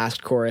 Like the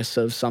last chorus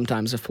of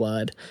Sometimes a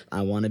Flood,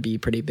 I want to be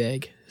pretty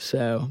big.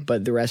 So,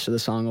 but the rest of the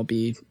song will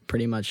be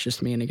pretty much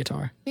just me and a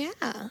guitar. Yeah.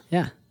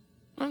 Yeah.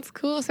 That's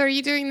cool. So are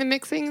you doing the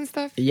mixing and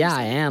stuff? Yeah,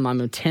 I am.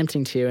 I'm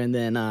attempting to. And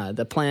then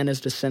the plan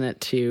is to send it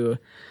to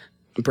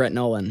Brett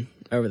Nolan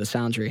over the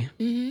Soundry.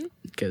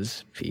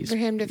 Because he's For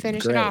him to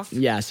finish great. it off.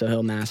 Yeah, so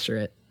he'll master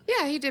it.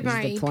 Yeah, he did Is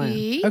my the EP.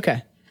 plan.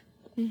 Okay.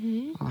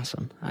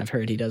 Awesome. I've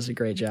heard he does a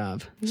great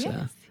job. So.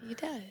 Yes, he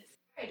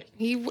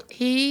does.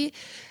 He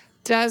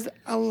does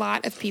a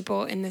lot of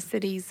people in the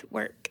city's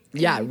work.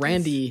 Yeah, And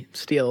Randy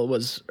Steele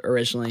was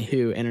originally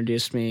who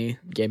introduced me,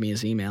 gave me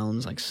his email, and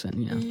was like,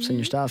 send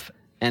your stuff.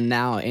 And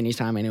now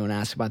anytime anyone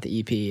asks about the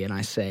EP and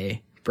I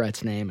say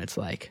Brett's name, it's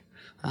like,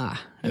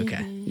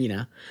 okay,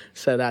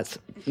 So that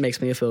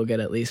makes me feel good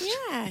at least.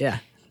 Yeah. Yeah.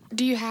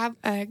 Do you have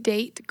a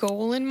date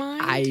goal in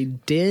mind? I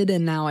did,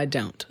 and now I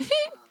don't.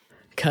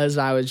 Because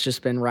I was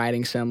just been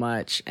writing so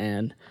much,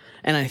 and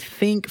I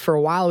think for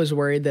a while I was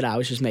worried that I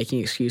was just making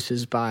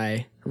excuses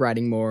by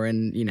writing more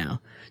and,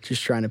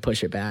 just trying to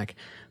push it back.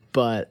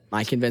 But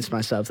I convinced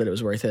myself that it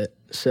was worth it.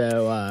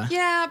 So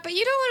Yeah, but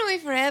you don't want to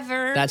wait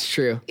forever. that's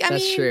true. I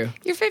That's mean, true.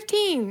 You're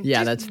 15.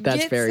 Yeah, Just that's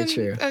get very some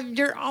true. Of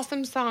your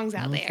awesome songs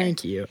out there.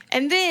 Thank you.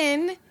 And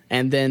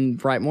then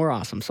write more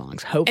awesome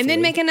songs, hopefully.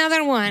 make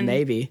another one.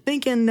 Maybe.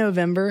 think in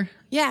November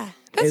Yeah,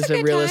 that's is a a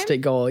good realistic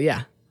time. goal.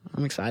 Yeah,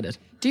 I'm excited.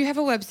 Do you have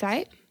a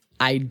website?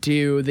 I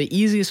do. The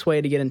easiest way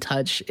to get in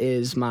touch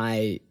is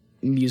my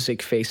music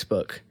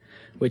Facebook,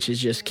 which is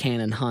just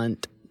Cannon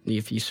Hunt.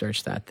 If you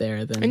search that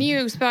there, then... And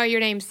you spell your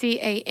name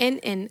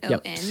Cannon.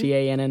 Yep,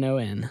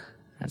 Cannon.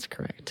 That's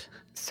correct.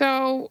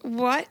 So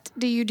what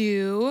do you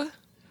do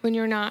when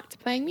you're not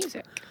playing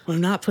music? When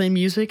I'm not playing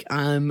music,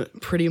 I'm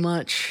pretty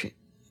much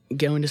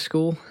going to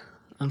school,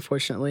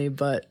 unfortunately,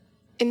 but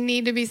And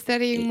need to be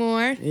studying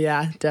more?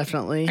 yeah,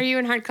 definitely. Are you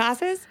in hard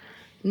classes?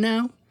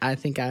 No, I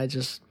think I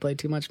just play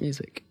too much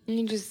music.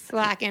 You just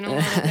slacking a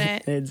little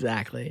bit.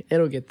 Exactly.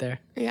 It'll get there.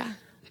 Yeah.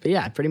 But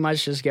yeah, pretty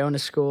much just going to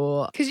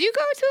school. Because you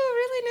go to a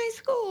really nice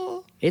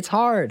school. It's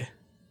hard.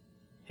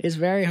 It's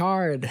very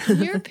hard.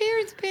 Your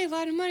parents pay a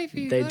lot of money for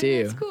you to They go to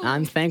do. that school.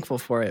 I'm thankful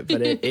for it,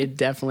 but it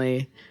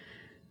definitely,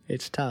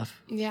 it's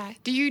tough. Yeah.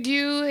 Do you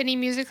do any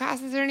music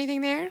classes or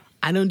anything there?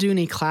 I don't do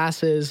any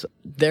classes.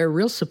 They're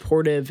real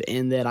supportive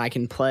in that I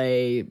can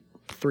play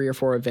 3 or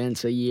 4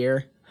 events a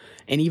year.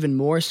 And even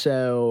more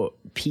so,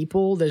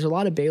 there's a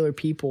lot of Baylor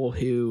people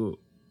who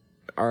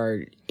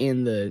are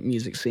in the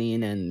music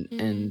scene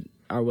and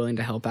are willing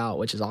to help out,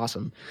 which is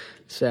awesome.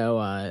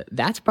 So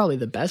that's probably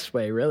the best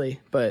way, really,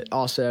 but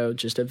also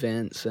just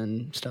events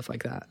and stuff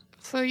like that.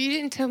 So you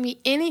didn't tell me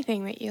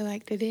anything that you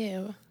like to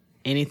do.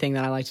 Anything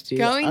that I like to do.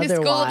 Going to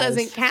school otherwise-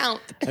 doesn't count.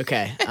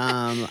 Okay.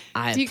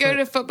 Do you go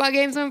to football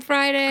games on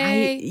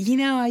Friday?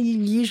 I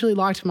usually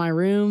lock to my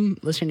room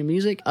listening to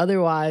music.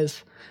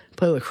 Otherwise,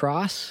 play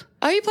lacrosse.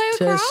 Oh, you play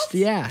lacrosse?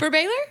 Yeah. For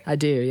Baylor? I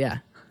do, yeah.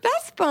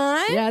 That's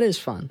fun. Yeah, it is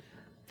fun.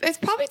 It's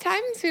probably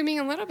time consuming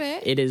a little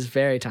bit. It is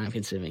very time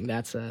consuming.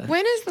 That's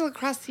When is the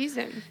lacrosse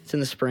season? It's in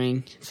the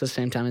spring. It's the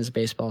same time as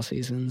baseball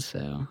season,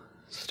 so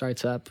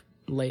starts up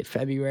late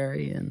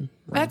February and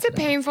That's a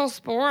painful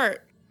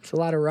sport. It's a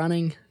lot of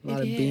running, a lot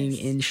of It being is.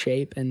 in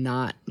shape and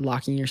not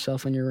locking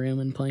yourself in your room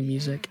and playing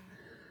music.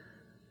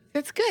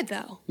 It's good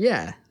though.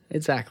 Yeah,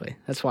 exactly.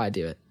 That's why I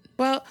do it.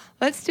 Well,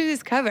 let's do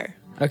this cover.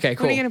 Okay,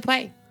 cool. What are you gonna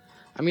play?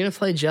 I'm going to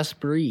play Just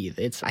Breathe.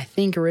 It's, I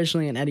think,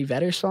 originally an Eddie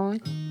Vedder song.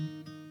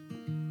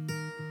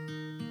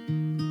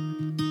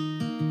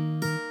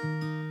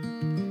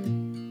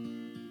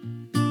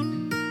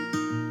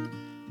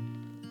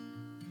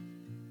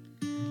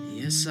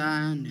 Yes,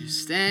 I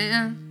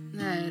understand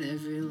that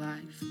every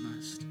life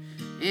must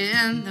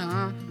end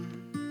on.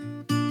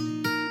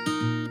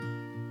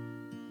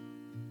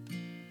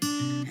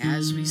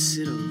 As we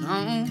sit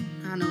alone,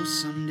 I know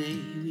someday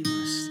we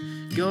must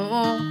go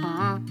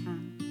on.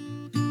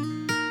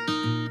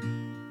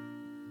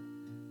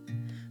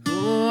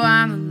 Oh,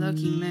 I'm a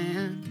lucky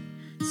man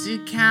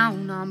to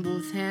count on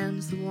both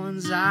hands the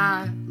ones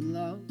I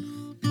love.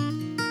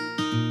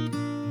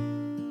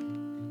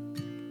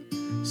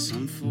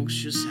 Some folks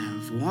just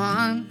have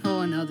one,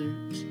 oh, and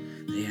others,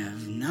 they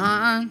have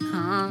none.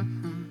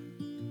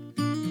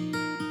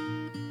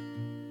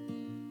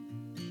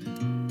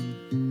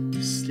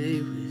 Stay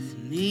with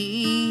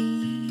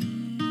me,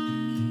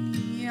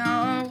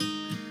 oh,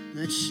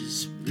 let's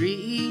just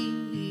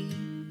breathe.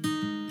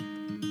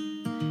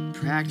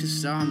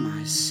 Practiced all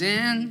my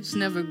sins,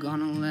 never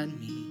gonna let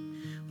me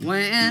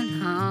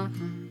win.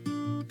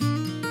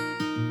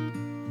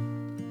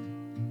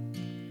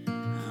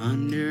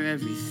 Under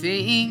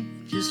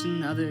everything, just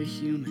another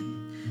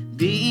human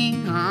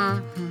being.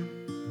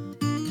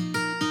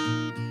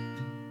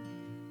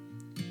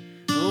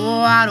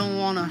 Oh, I don't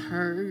wanna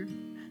hurt.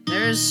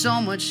 There's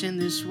so much in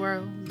this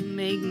world to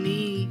make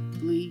me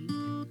bleed.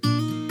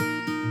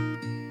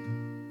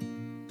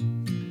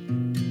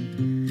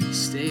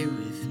 Stay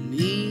with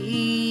me,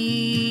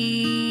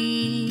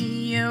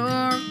 you're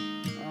all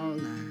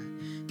I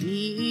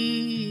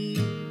need.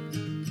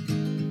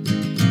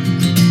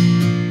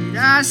 Did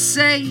I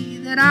say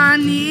that I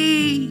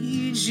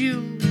need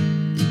you?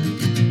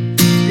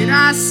 Did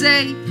I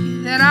say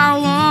that I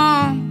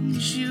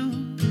want you?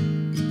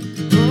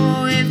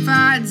 Oh, if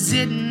I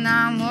didn't,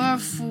 I'm a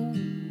fool,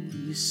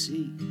 you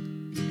see.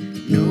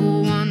 No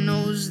one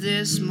knows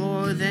this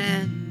more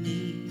than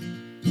me.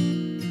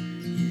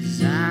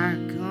 As I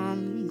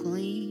come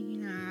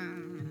clean out.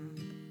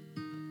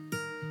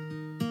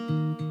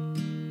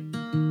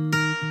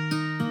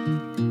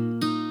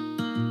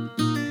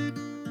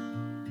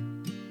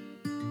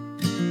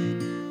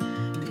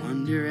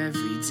 Wonder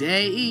every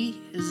day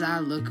as I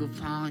look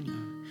upon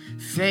your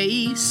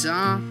face.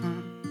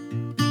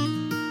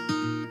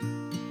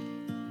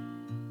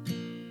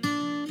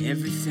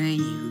 Everything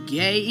you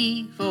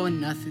gave or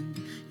nothing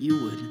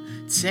you would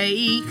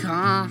take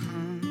on.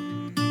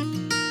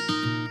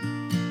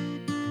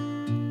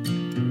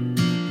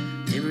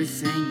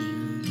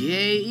 Everything you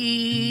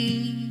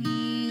gave,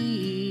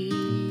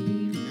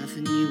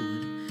 nothing you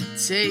would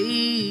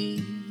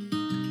take.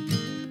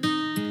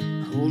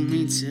 Hold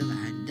me till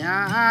I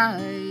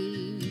die.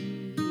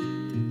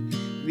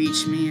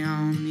 Reach me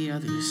on the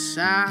other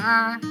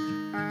side.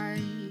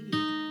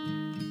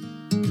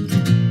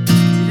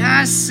 Did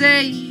I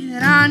say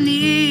that I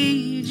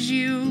need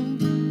you?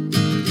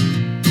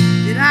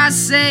 Did I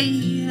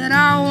say that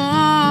I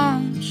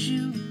want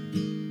you?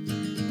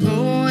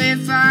 Oh,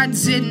 if I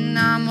didn't,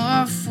 I'm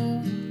a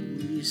fool,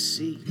 you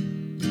see.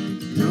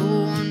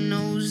 No one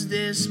knows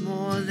this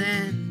more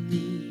than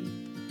me.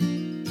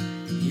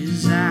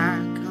 As I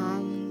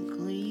come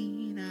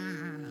clean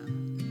out,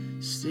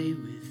 stay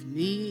with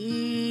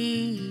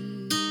me.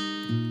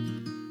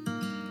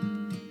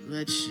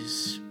 Let's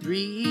just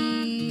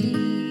breathe.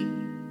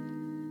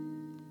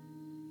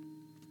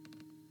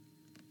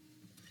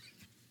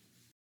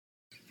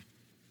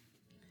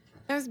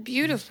 That was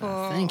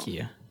beautiful. Thank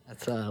you.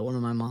 That's one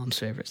of my mom's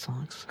favorite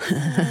songs.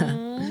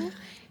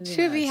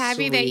 Should be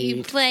happy that you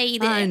Sweet.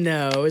 played it. I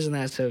know. Isn't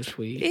that so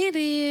sweet? It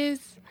is.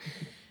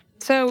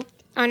 So,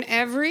 on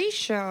every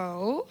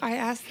show, I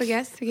ask the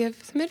guests to give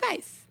some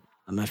advice.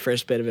 My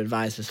first bit of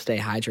advice is stay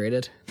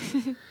hydrated.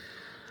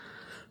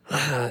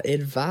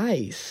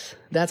 Advice.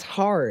 That's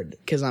hard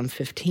because I'm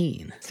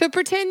 15. So,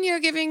 pretend you're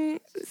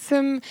giving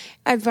some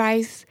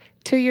advice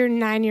to your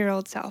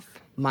 9-year-old self.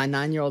 My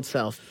 9-year-old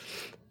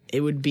self,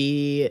 it would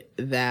be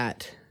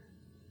that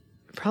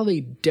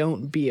probably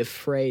don't be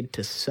afraid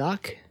to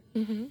suck.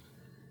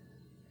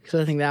 Because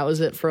because I think that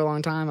was it for a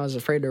long time. I was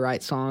afraid to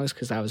write songs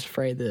because I was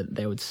afraid that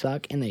they would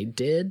suck, and they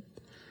did.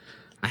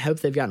 I hope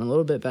they've gotten a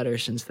little bit better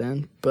since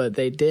then, but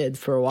they did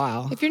for a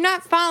while. If you're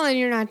not falling,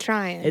 you're not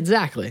trying.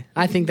 Exactly.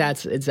 I think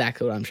that's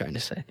exactly what I'm trying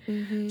to say.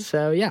 Mm-hmm.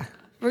 So, yeah.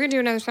 We're going to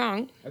do another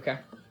song. Okay.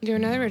 Do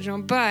another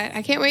original, but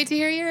I can't wait to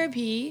hear your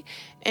EP,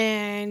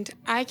 and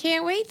I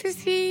can't wait to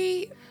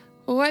see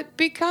what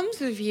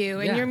becomes of you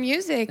and your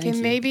music. Thank and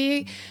you.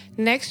 maybe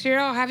next year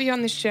I'll have you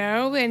on the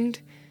show, and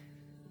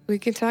we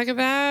can talk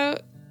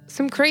about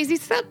some crazy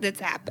stuff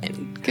that's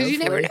happened, because you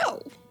never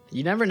know.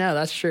 You never know.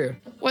 That's true.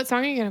 What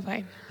song are you going to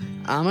play?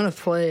 I'm going to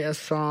play a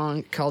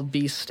song called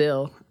Be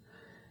Still,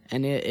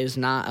 and it is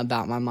not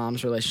about my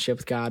mom's relationship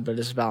with God, but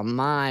it's about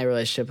my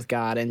relationship with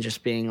God and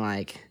just being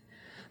like,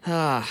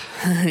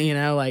 you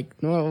know, like,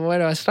 where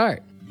do I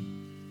start?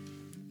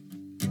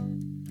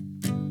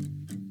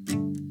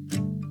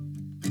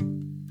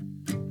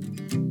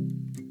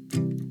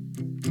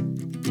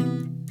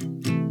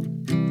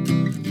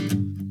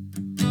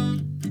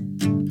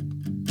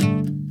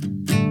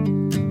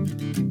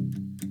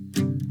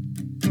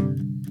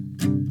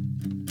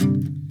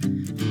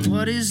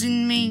 What does it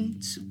mean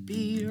to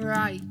be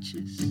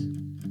righteous?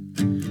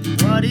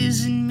 What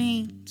does it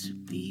mean to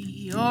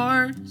be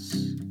yours?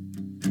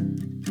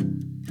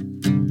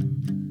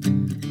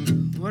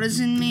 What does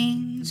it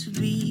mean to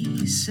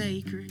be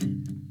sacred?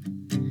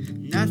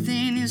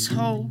 Nothing is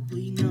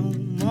holy no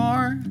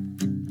more.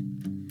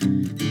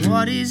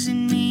 What does it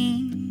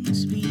mean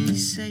to be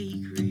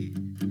sacred?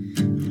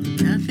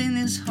 Nothing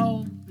is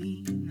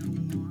holy no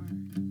more.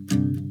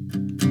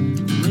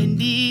 When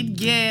did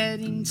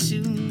getting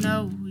to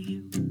know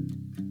you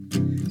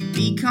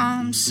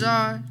become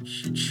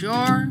such a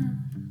chore?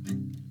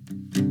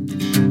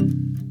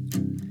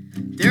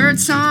 There are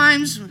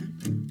times when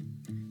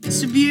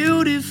it's a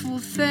beautiful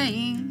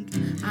thing.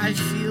 I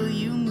feel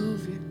you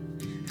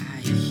moving,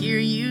 I hear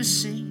you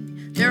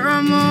sing. There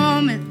are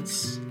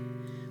moments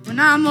when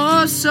I'm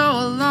oh so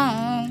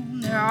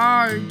alone. There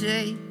are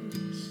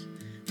days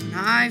when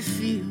I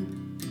feel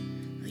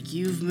like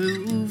you've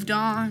moved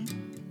on.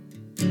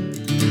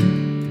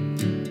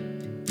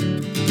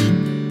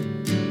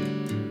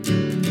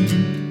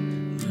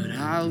 But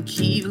I'll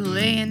keep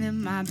laying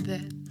in my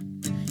bed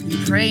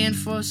and praying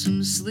for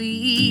some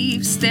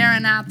sleep,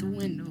 staring out the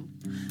window,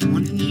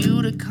 wanting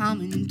you to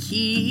come and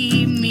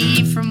keep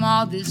me from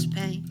all this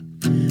pain.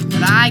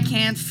 But I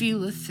can't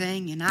feel a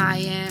thing, and I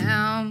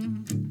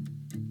am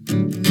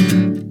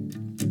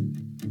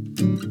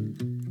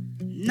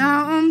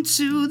numb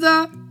to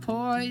the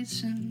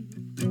poison,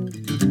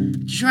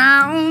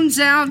 drowned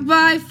out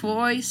by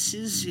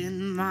voices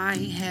in my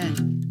head.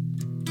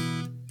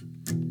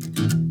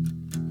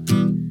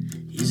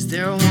 Is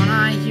there one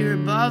I hear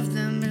above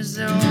them? Is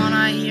there one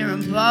I hear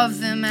above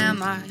them?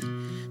 Am I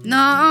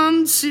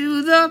numb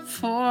to the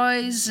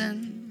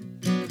poison,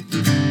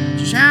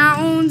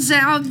 drowned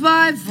out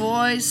by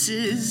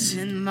voices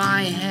in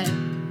my head?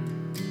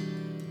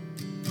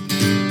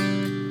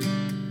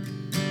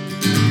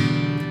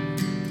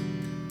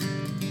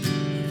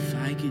 If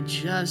I could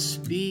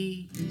just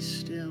be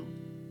still,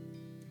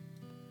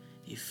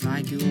 if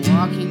I could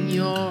walk in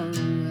your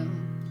will,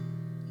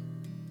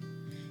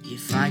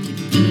 if I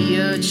could be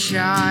a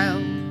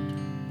child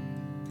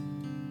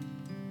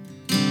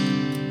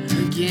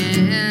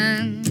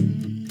again.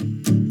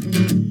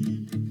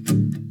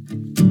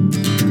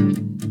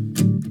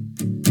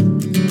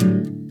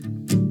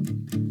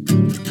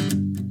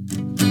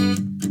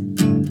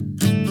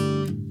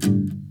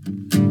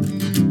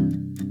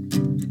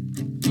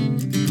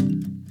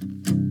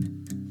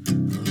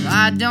 Well,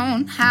 I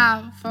don't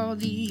have all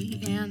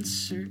the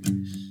answers,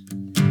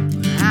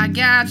 but I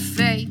got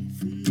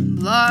faith in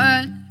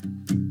blood.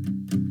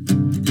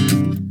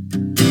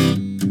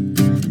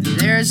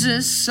 There's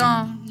a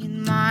song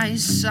in my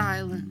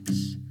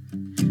silence,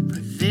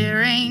 but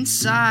there ain't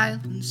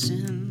silence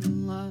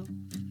in love.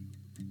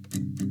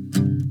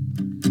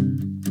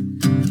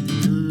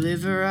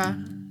 Deliver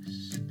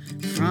us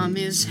from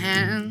his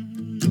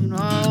hand, and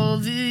all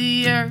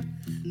the earth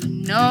we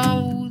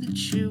know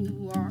that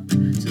you are.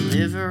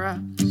 Deliver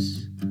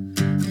us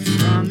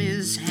from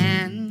his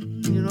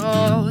hand, and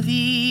all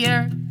the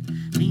earth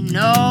we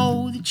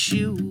know that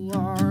you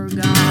are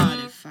God.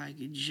 If I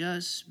could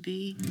just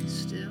be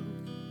still,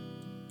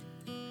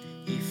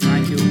 if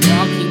I could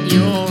walk in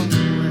your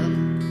will,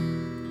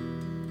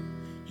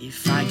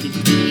 if I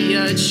could be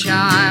a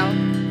child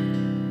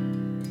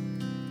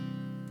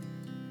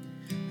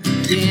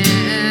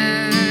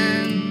again,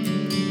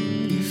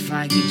 if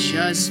I could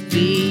just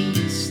be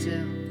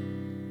still,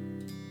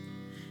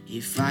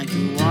 if I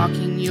could walk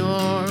in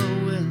your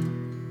will,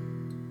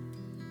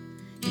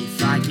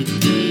 if I could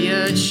be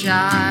a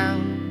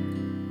child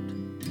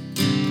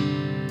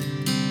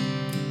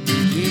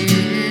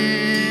again.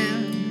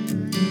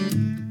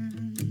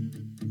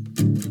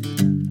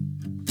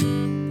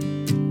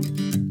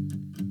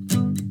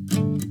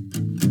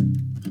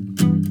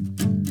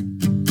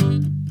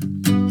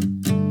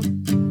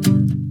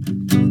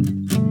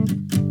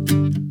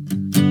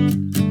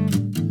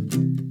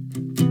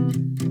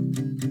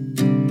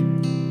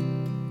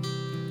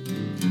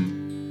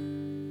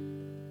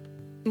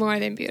 more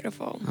than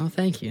beautiful. Oh,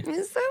 thank you.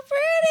 It's so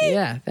pretty.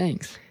 Yeah,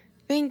 thanks.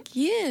 Thank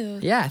you.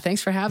 Yeah,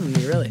 thanks for having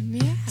me, really.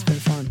 Yeah. It's been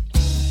fun.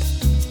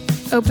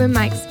 Open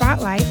Mic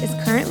Spotlight is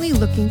currently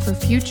looking for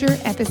future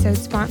episode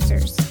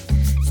sponsors.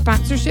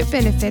 Sponsorship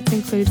benefits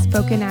include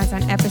spoken ads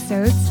on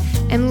episodes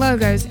and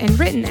logos and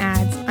written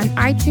ads on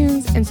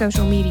iTunes and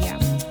social media.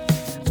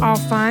 All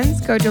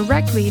funds go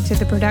directly to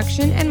the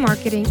production and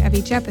marketing of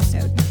each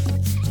episode.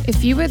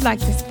 If you would like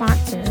to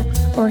sponsor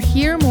or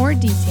hear more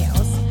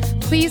details,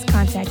 please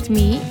contact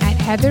me at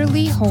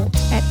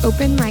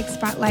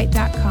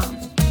heatherleeholt@openmicspotlight.com.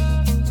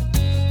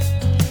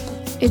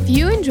 If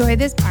you enjoy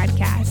this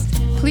podcast,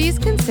 please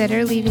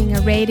consider leaving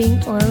a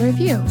rating or a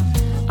review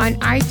on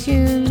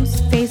iTunes,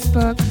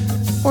 Facebook,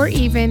 or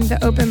even the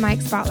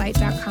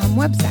openmicspotlight.com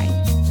website.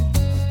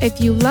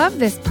 If you love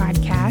this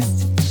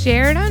podcast,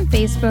 share it on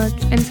Facebook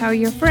and tell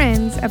your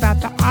friends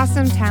about the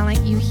awesome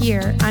talent you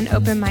hear on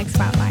Open Mic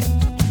Spotlight.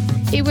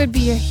 It would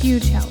be a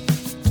huge help.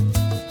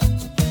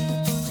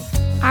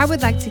 I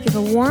would like to give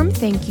a warm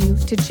thank you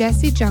to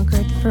Jesse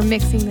Junkert for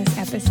mixing this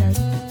episode.